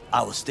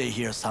 I will stay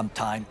here some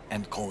time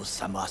and call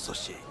some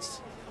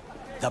associates.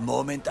 The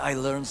moment I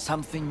learn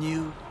something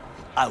new,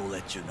 I will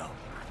let you know.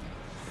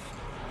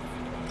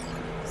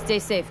 Stay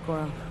safe,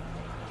 Goro.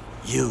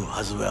 You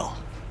as well.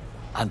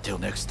 Until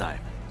next time.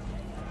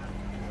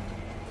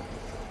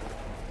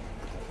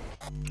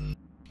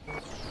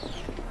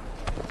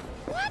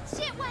 Watch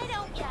it, why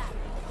don't ya?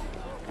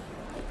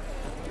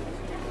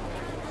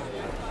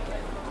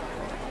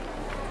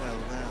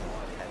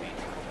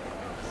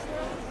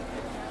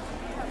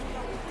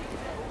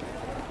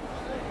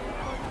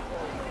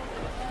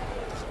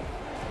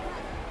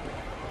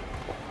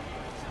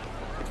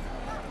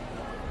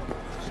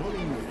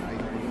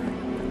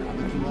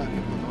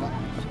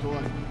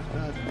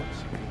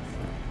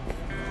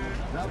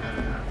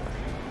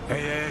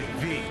 Hey,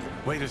 V,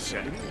 wait a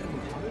sec.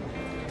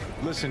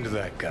 Listen to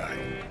that guy.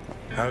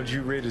 How'd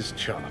you rate his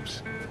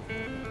chops?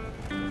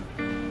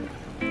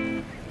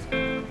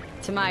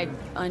 To my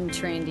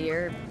untrained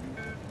ear,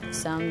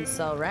 sounds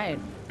alright,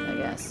 I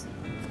guess.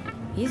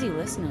 Easy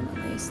listening,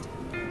 at least.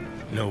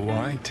 Know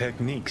why?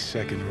 Technique's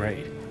second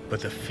rate.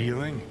 But the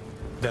feeling?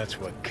 That's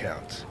what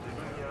counts.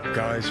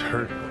 Guy's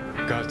hurt,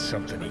 got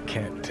something he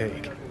can't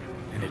take.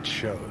 And it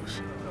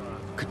shows.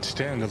 Could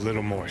stand a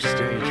little more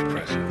stage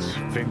presence.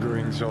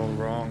 Fingering's all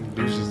wrong,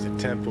 loses the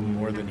tempo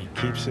more than he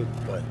keeps it,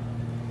 but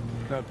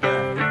not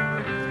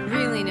bad.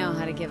 Really know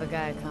how to give a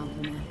guy a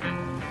compliment.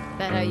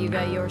 That how you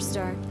got your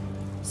start?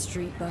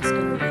 Street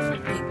busker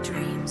with big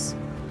dreams.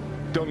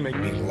 Don't make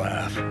me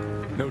laugh.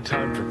 No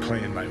time for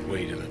playing my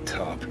way to the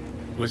top.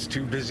 Was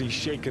too busy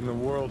shaking the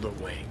world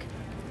awake.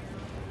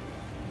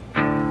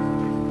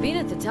 Being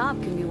at the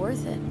top can be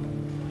worth it.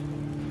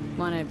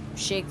 Wanna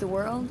shake the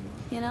world,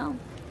 you know?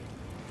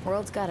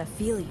 World's gotta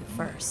feel you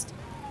first.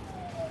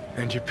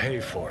 And you pay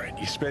for it.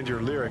 You spend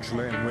your lyrics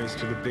laying waste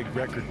to the big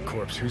record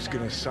corps. Who's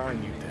gonna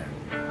sign you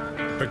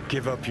then? But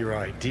give up your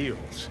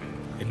ideals,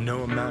 and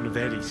no amount of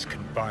eddies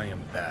can buy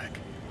them back.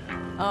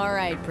 All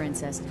right,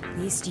 Princess. At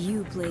least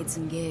you played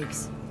some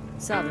gigs.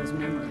 Saw those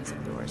memories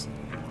of yours.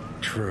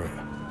 True.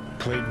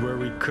 Played where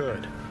we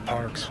could.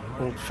 Parks,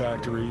 old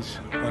factories,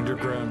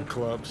 underground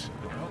clubs.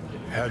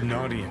 Had an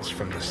audience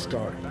from the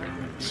start.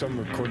 Some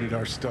recorded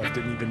our stuff,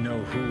 didn't even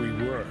know who we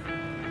were.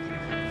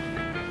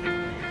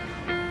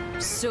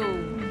 So,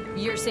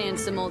 you're saying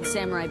some old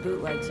samurai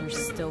bootlegs are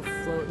still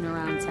floating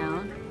around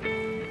town?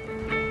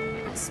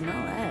 I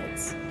smell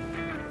ads.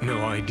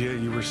 No idea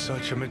you were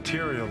such a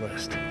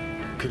materialist.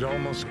 Could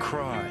almost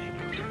cry.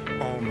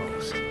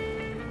 Almost.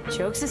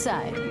 Jokes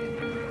aside,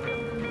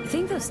 you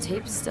think those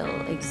tapes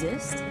still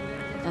exist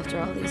after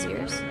all these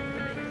years?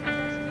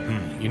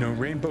 You know,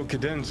 Rainbow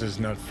Cadenza's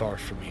not far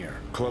from here.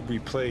 Club we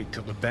played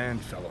till the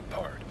band fell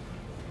apart.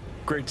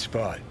 Great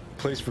spot.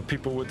 Place for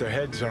people with their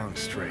heads on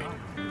straight.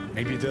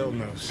 Maybe they'll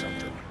know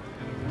something.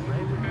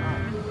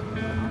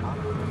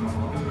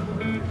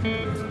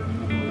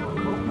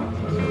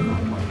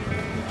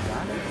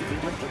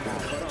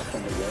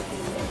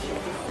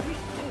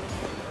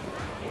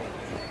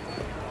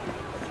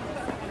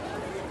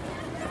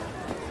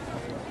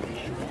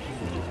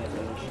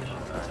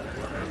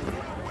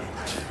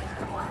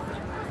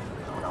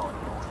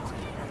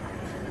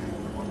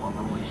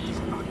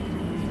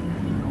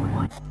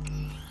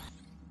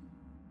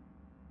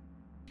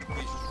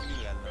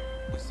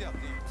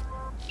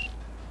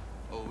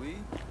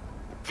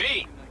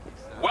 V,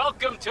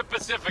 welcome to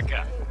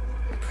Pacifica.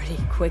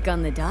 Pretty quick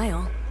on the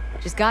dial.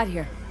 Just got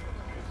here.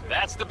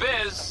 That's the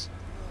biz.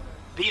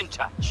 Be in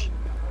touch.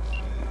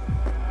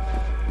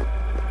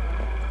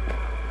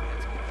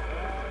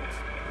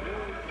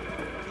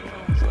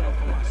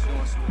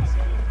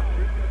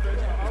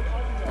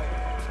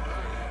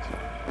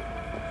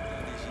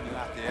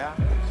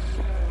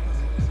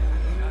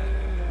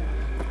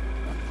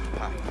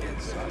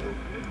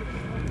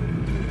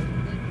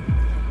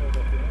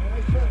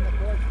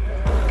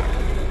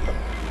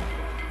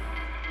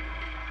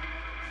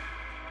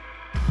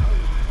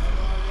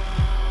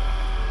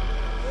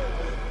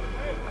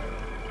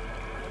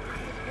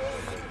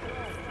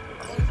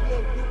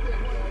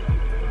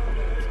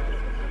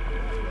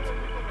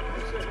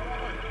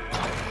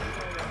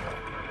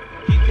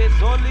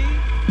 Zoli,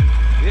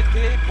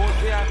 était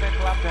posé avec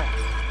la paix.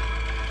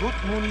 Tout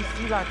le monde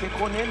ici là te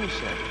connaît,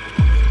 Michel.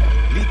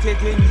 Li te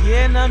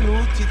gagné nan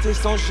nous, tu te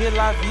songé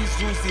la vie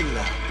sous île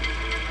là.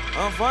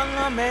 Avant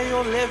la mer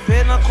yo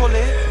levé nan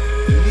collé,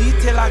 li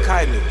te la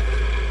caille.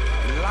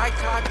 Like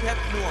a tête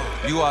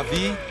noire. You are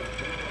V?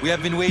 We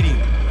have been waiting.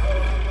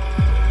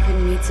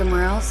 Couldn't meet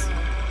somewhere else?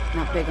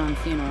 Not big on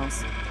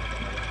funerals.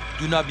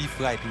 Do not be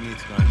frightened,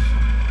 étrange.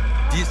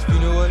 This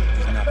funeral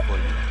is not for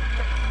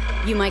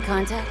you. You my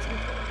contact?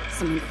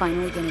 Someone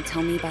finally gonna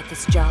tell me about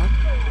this job?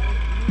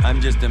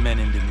 I'm just the man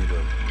in the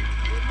middle.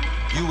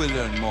 You will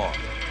learn more.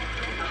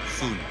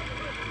 Soon.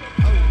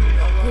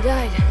 Who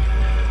died?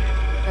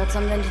 Got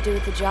something to do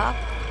with the job?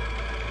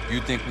 You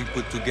think we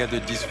put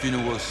together this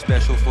funeral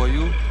special for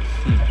you?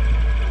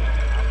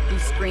 You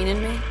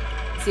screening me?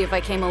 See if I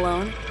came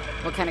alone?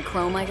 What kind of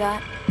chrome I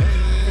got?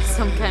 Is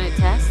some kind of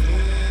test?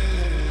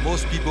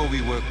 Most people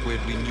we work with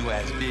we knew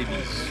as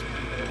babies.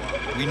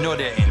 We know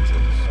they're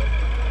angels.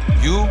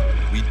 You,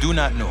 we do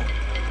not know.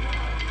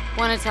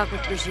 Wanna talk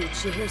with Brigitte?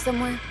 She here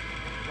somewhere?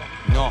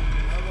 No.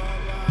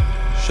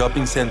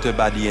 Shopping center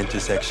by the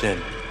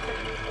intersection.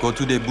 Go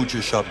to the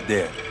butcher shop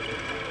there.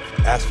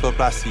 Ask for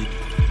Placide.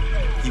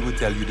 He will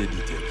tell you the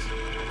details.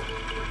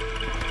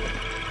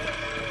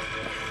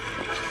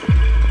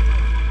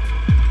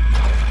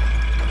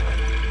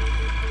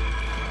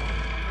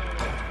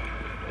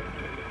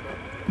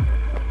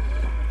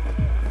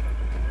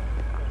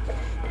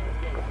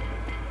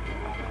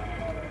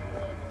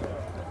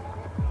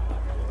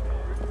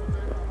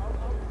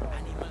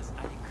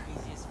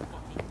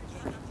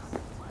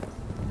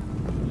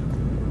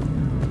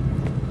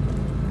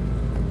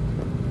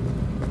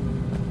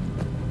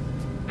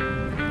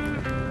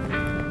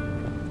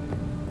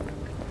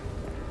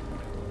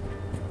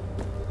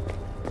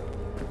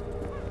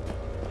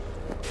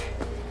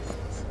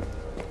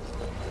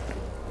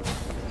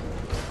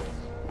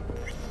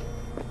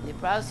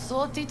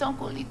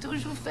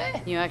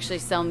 You actually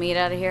sell meat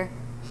out of here?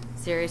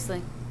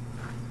 Seriously?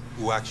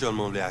 Ou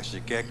actuellement voulait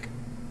acheter quelque?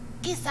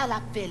 Qui ça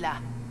l'a fait là?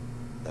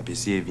 La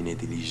PC est bien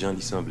intelligent,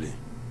 il semblait.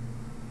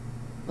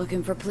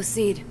 Looking for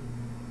Placide.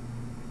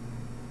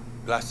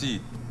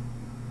 Placide.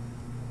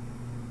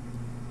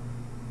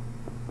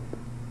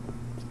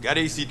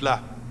 Regardez ici,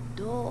 là.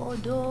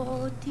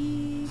 Dodo,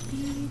 ti,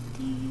 ti,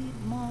 ti,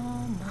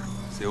 maman.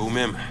 C'est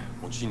vous-même.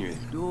 Continuez.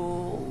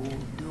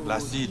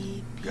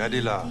 Placide,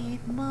 regardez là.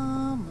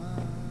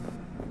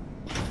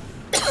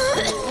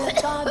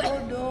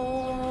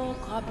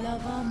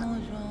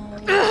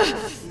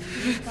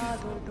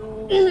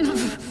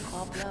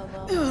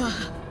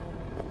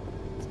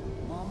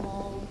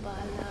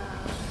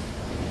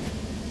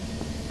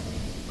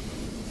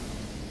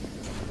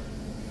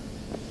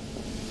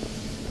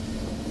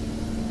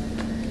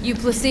 You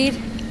proceed?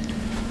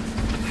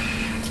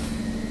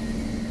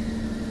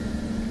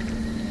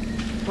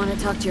 Want to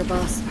talk to your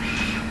boss?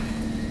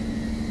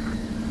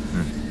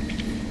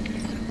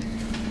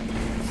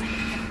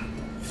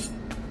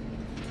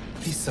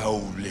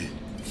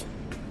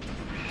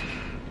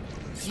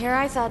 Here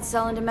I thought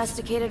selling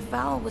domesticated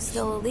fowl was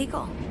still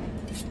illegal.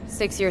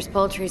 6 years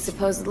poultry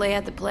supposedly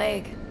had the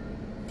plague.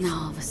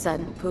 Now all of a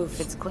sudden, poof,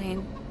 it's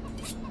clean.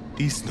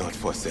 This not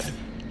for sale.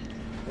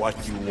 What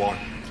you want?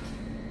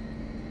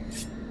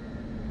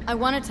 I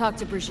want to talk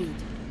to Brigitte.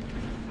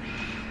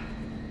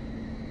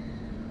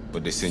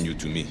 But they send you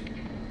to me.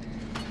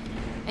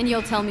 And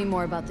you'll tell me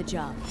more about the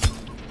job.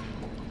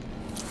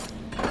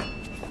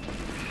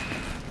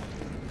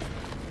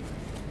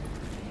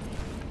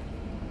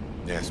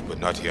 Yes, but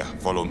not here.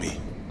 Follow me.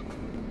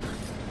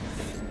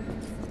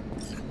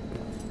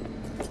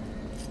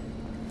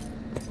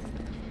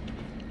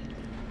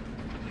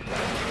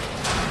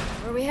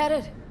 Where are we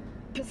headed?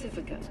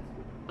 Pacifica.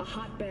 A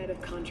hotbed of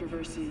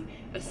controversy.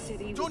 A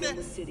city within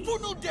the city.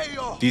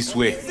 This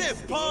way.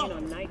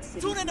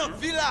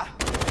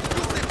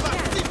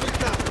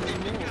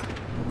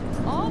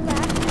 All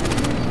back.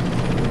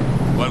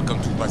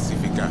 Welcome to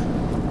Pacifica.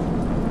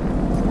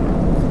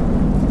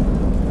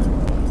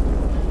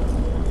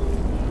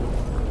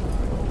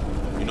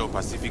 You know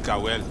Pacifica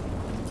well?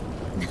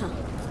 No.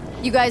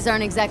 You guys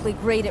aren't exactly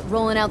great at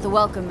rolling out the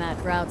welcome mat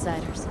for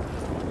outsiders.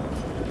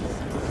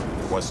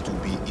 Was to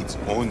be its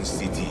own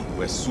city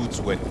where suits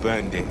would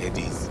burn their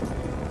eddies.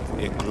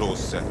 A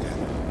closed circle.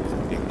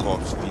 The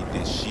corpse feed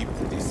the sheep,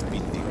 they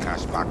spit the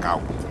cash back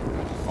out.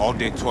 All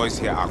the toys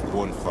here are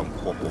grown from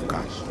Coco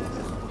cash.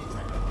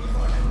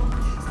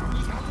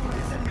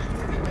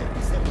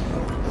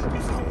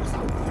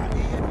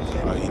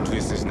 Our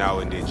interest is now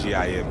in the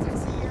GIM,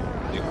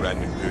 the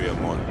Grand Imperial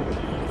Mall.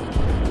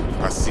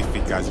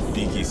 Pacifica's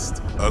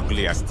biggest,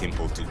 ugliest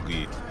temple to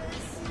greed.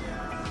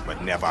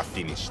 But never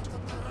finished.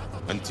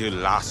 Until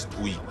last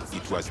week,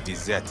 it was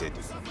deserted,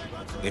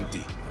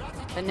 empty.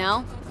 But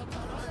now?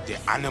 The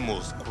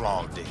animals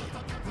crawled there,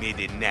 made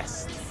a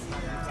nest.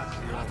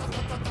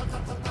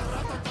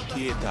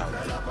 Hey,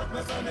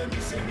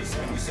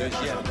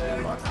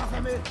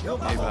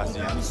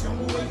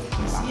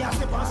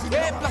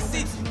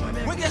 Placide,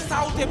 we get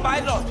out the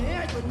pilot.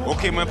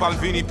 Ok, moi parle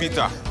Vini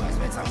Peter.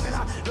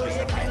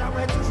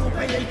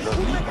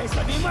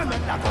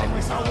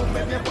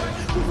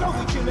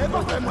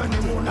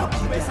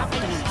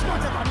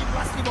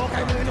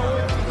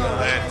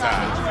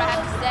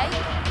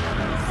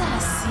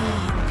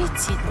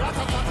 Petite.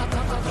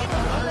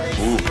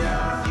 Où?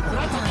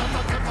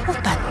 Ou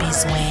pas de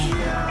besoin.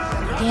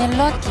 Il y a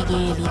l'autre qui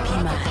gagne les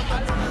plus mal.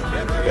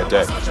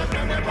 Peut-être.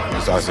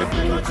 Mais ça, c'est pour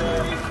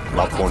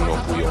ma bonne non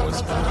pour your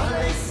husband.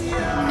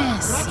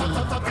 Merci.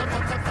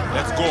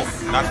 Let's go.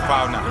 Not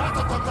far now.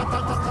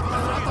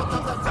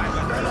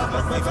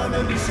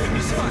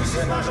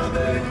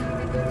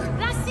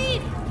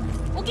 Placide!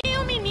 Ou gen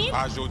yon minute?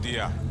 Pas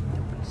Jodia.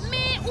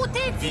 Mais où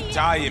t'es dit?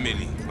 Vita,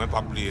 Emily. Moi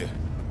pas plier.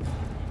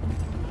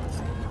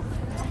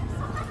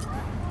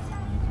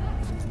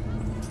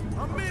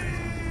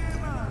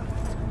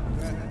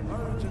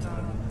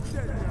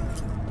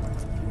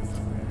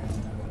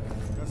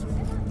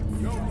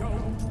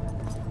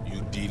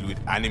 You deal with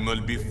animal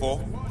before?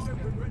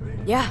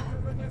 Yeah.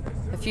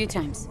 A few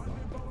times.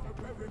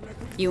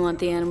 You want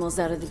the animals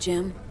out of the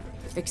gym?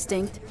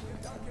 Extinct?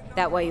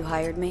 That why you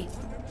hired me?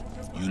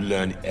 You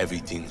learn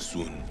everything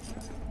soon.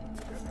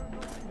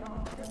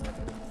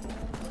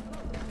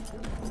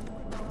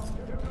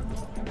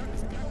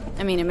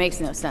 I mean, it makes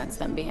no sense,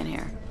 them being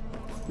here.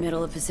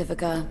 Middle of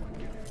Pacifica,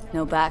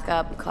 no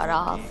backup, cut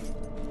off.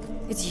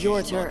 It's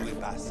your turf.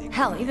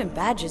 Hell, even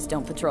badges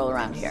don't patrol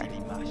around here.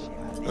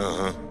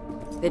 Uh-huh.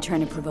 They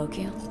trying to provoke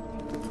you?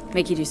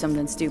 Make you do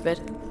something stupid?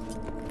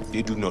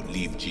 They do not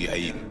leave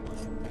GIM.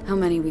 How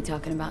many we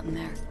talking about in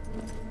there?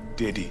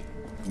 Daddy,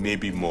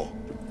 maybe more.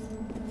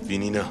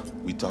 Vinina,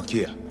 we talk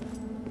here.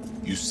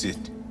 You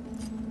sit.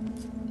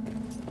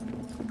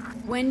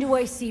 When do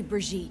I see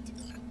Brigitte?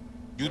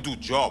 You do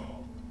job.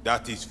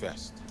 That is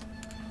first.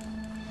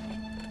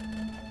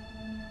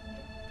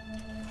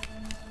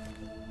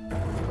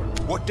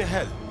 What the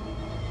hell?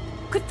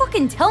 Could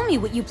fucking tell me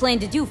what you plan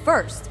to do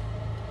first.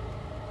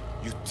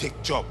 You take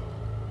job.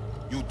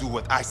 You do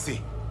what I say.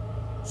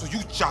 So you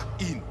jack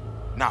in,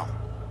 now.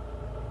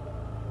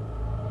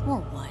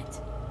 Or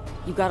what?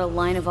 You got a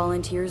line of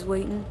volunteers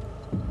waiting?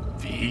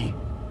 V?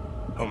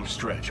 Home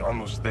stretch,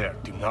 almost there.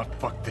 Do not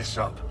fuck this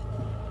up.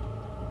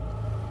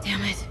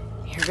 Damn it.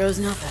 Here goes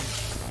nothing.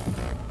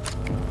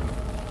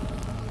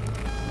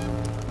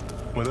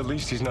 Well, at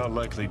least he's not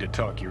likely to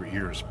talk your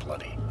ears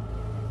bloody.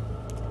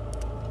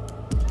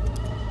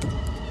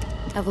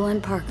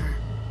 Evelyn Parker.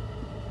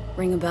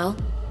 Ring a bell?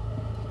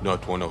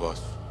 Not one of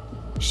us.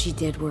 She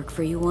did work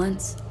for you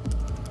once.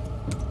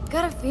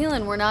 Got a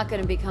feeling we're not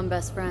gonna become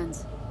best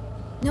friends.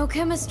 No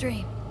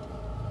chemistry.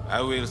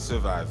 I will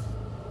survive.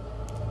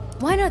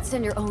 Why not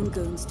send your own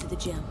goons to the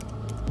gym?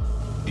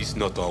 It's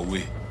not our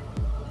way.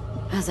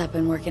 How's that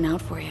been working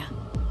out for you?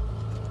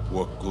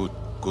 Work good.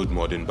 Good,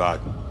 more than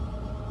bad.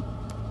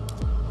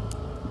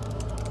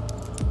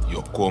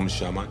 Your calm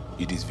shaman,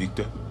 it is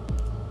Victor?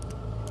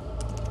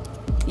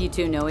 You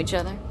two know each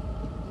other?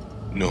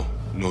 No,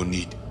 no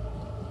need.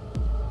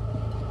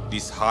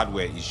 This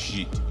hardware is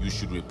shit. You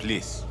should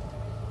replace.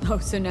 Oh,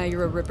 so now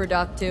you're a Ripper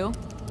Doc too?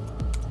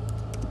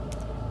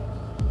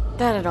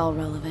 That at all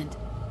relevant?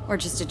 Or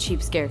just a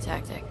cheap scare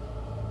tactic?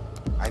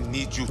 I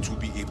need you to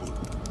be able.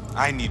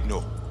 I need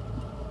know.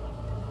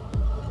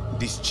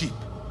 This chip.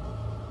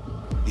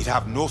 It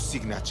have no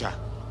signature.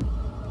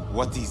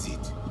 What is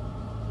it?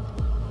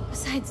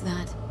 Besides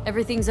that,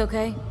 everything's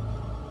okay?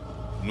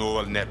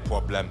 Neural net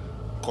problem.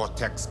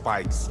 Cortex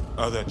spikes.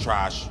 Other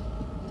trash.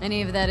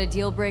 Any of that a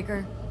deal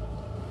breaker?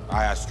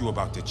 I asked you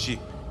about the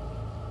chip.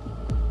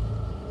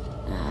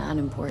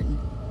 Unimportant.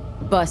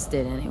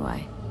 Busted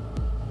anyway.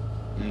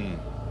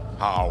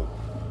 How?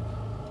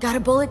 Got a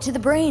bullet to the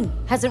brain.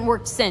 Hasn't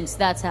worked since,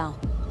 that's how.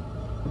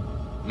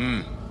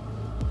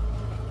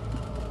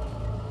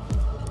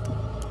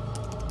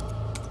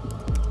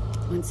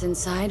 Once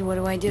inside, what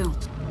do I do?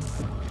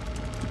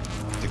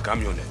 The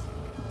camionette.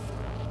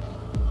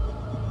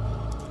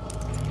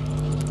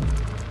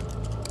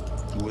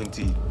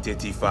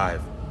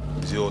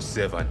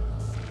 20:35:07.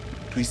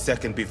 3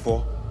 seconds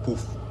before,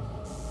 poof.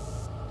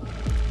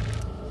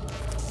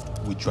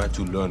 We try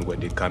to learn where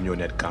the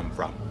camionette come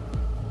from.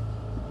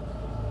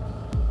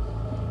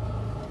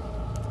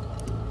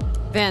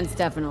 Van's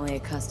definitely a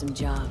custom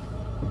job.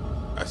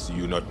 I see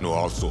you not know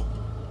also.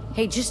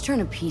 Hey, just trying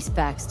to piece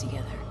facts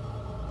together.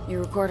 You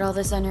record all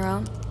this on your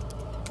own?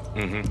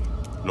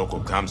 Local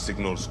cam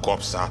signals,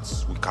 corp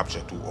SATs, we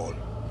capture to all.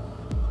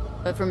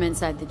 But from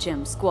inside the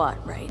gym, squat,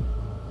 right?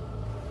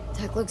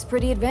 Tech looks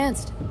pretty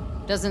advanced.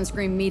 Doesn't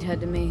scream meathead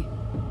to me.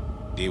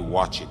 They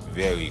watch it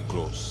very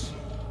close.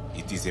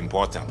 It is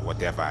important,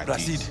 whatever it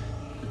Placide. is.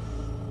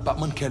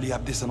 Batman Kelly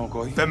ap desen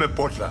encore. Fais-moi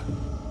porte là.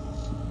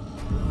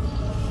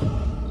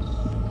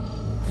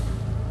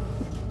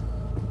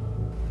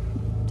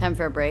 Time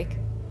for a break?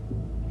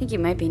 I think you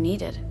might be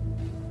needed.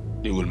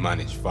 They will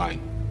manage fine.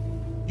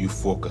 You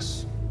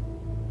focus.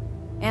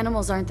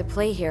 Animals aren't the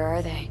play here,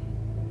 are they?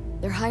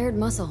 They're hired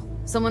muscle.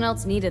 Someone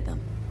else needed them.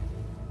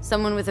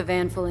 Someone with a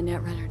van full of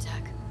Netrunner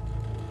tech.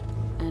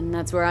 And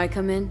that's where I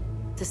come in?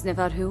 To sniff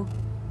out who?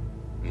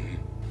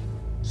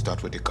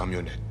 Start with the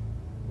camionette.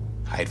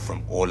 Hide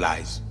from all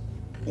eyes.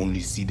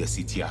 Only see the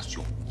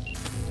situation.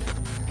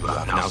 You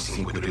have now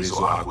seen with the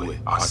Rezo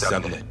Agwe, our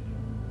sublet.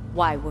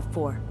 Why? What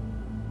for?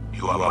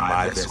 You are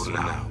my vessel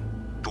now.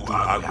 To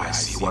Agwe, I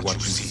see what you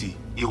see.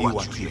 Hear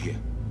what you hear.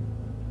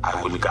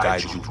 I will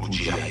guide you through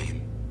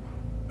GIM.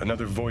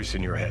 Another voice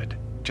in your head.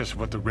 Just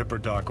what the Ripper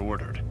Doc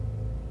ordered.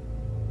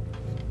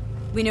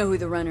 We know who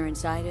the runner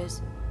inside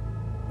is.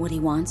 What he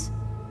wants.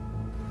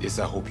 This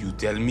I hope you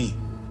tell me.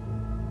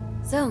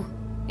 So,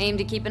 aim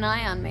to keep an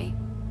eye on me.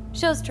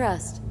 Shows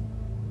trust.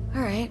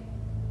 Alright.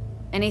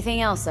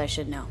 Anything else I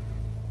should know?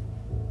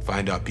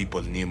 Find our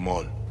people near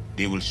Mall.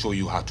 They will show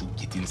you how to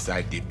get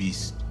inside the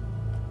beast.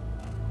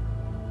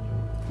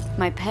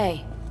 My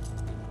pay.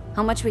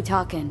 How much we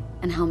talking,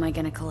 and how am I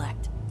gonna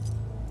collect?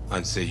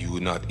 And say you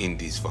not in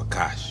this for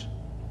cash.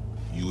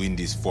 You in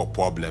this for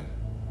problem.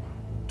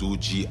 Do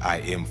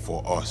GIM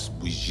for us.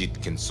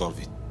 Brigitte can solve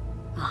it.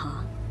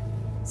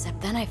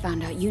 Except then I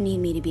found out you need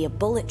me to be a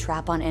bullet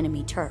trap on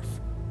enemy turf.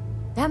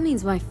 That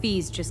means my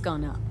fee's just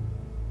gone up.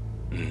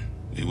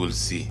 We will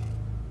see.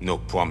 No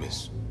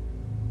promise.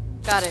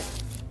 Got it.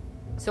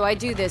 So I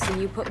do this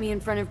and you put me in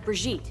front of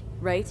Brigitte,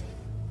 right?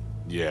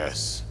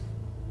 Yes.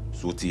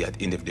 Suti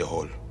at end of the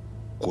hall.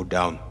 Go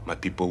down. My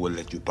people will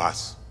let you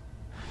pass.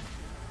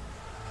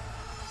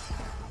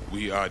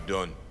 We are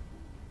done.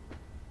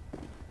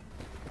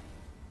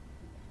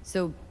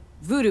 So,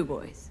 Voodoo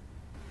boys.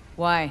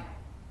 Why?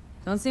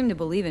 Don't seem to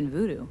believe in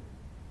voodoo.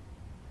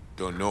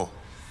 Don't know.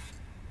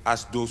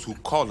 Ask those who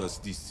call us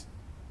this.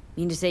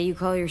 Mean to say you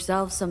call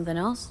yourself something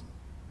else?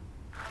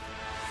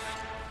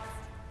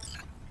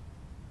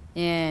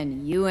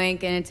 And you ain't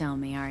gonna tell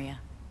me, are ya?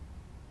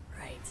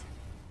 Right.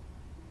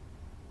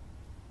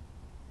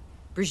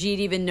 Brigitte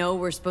even know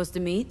we're supposed to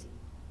meet?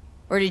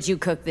 Or did you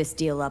cook this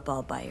deal up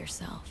all by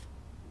yourself?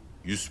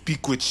 You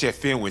speak with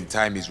Chefin when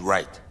time is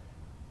right.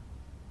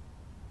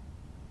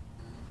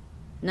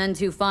 None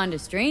too fond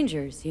of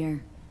strangers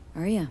here,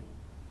 are ya?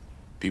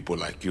 People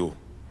like you.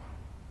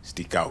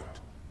 Stick out.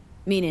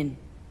 Meaning,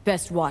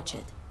 best watch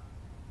it.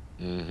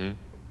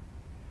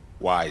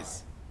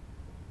 Wise.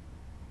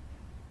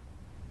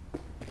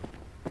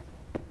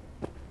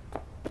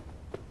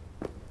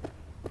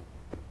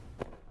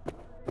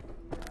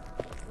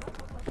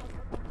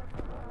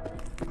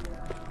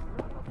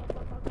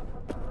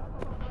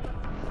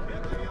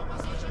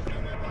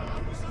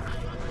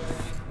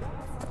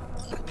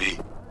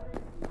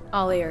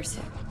 All ears.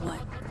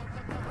 What?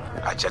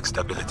 I check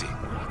stability.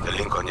 The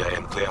link on your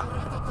end clear.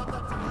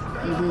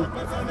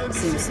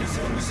 Seems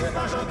so.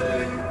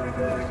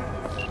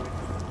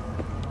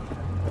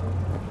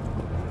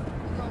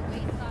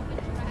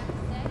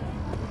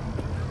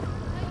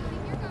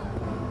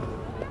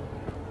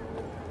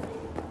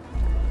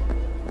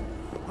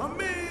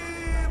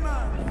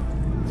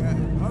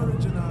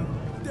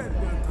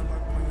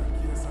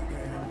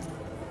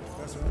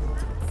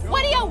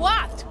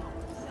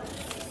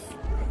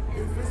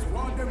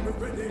 them be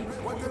ready,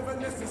 whatever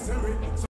necessary.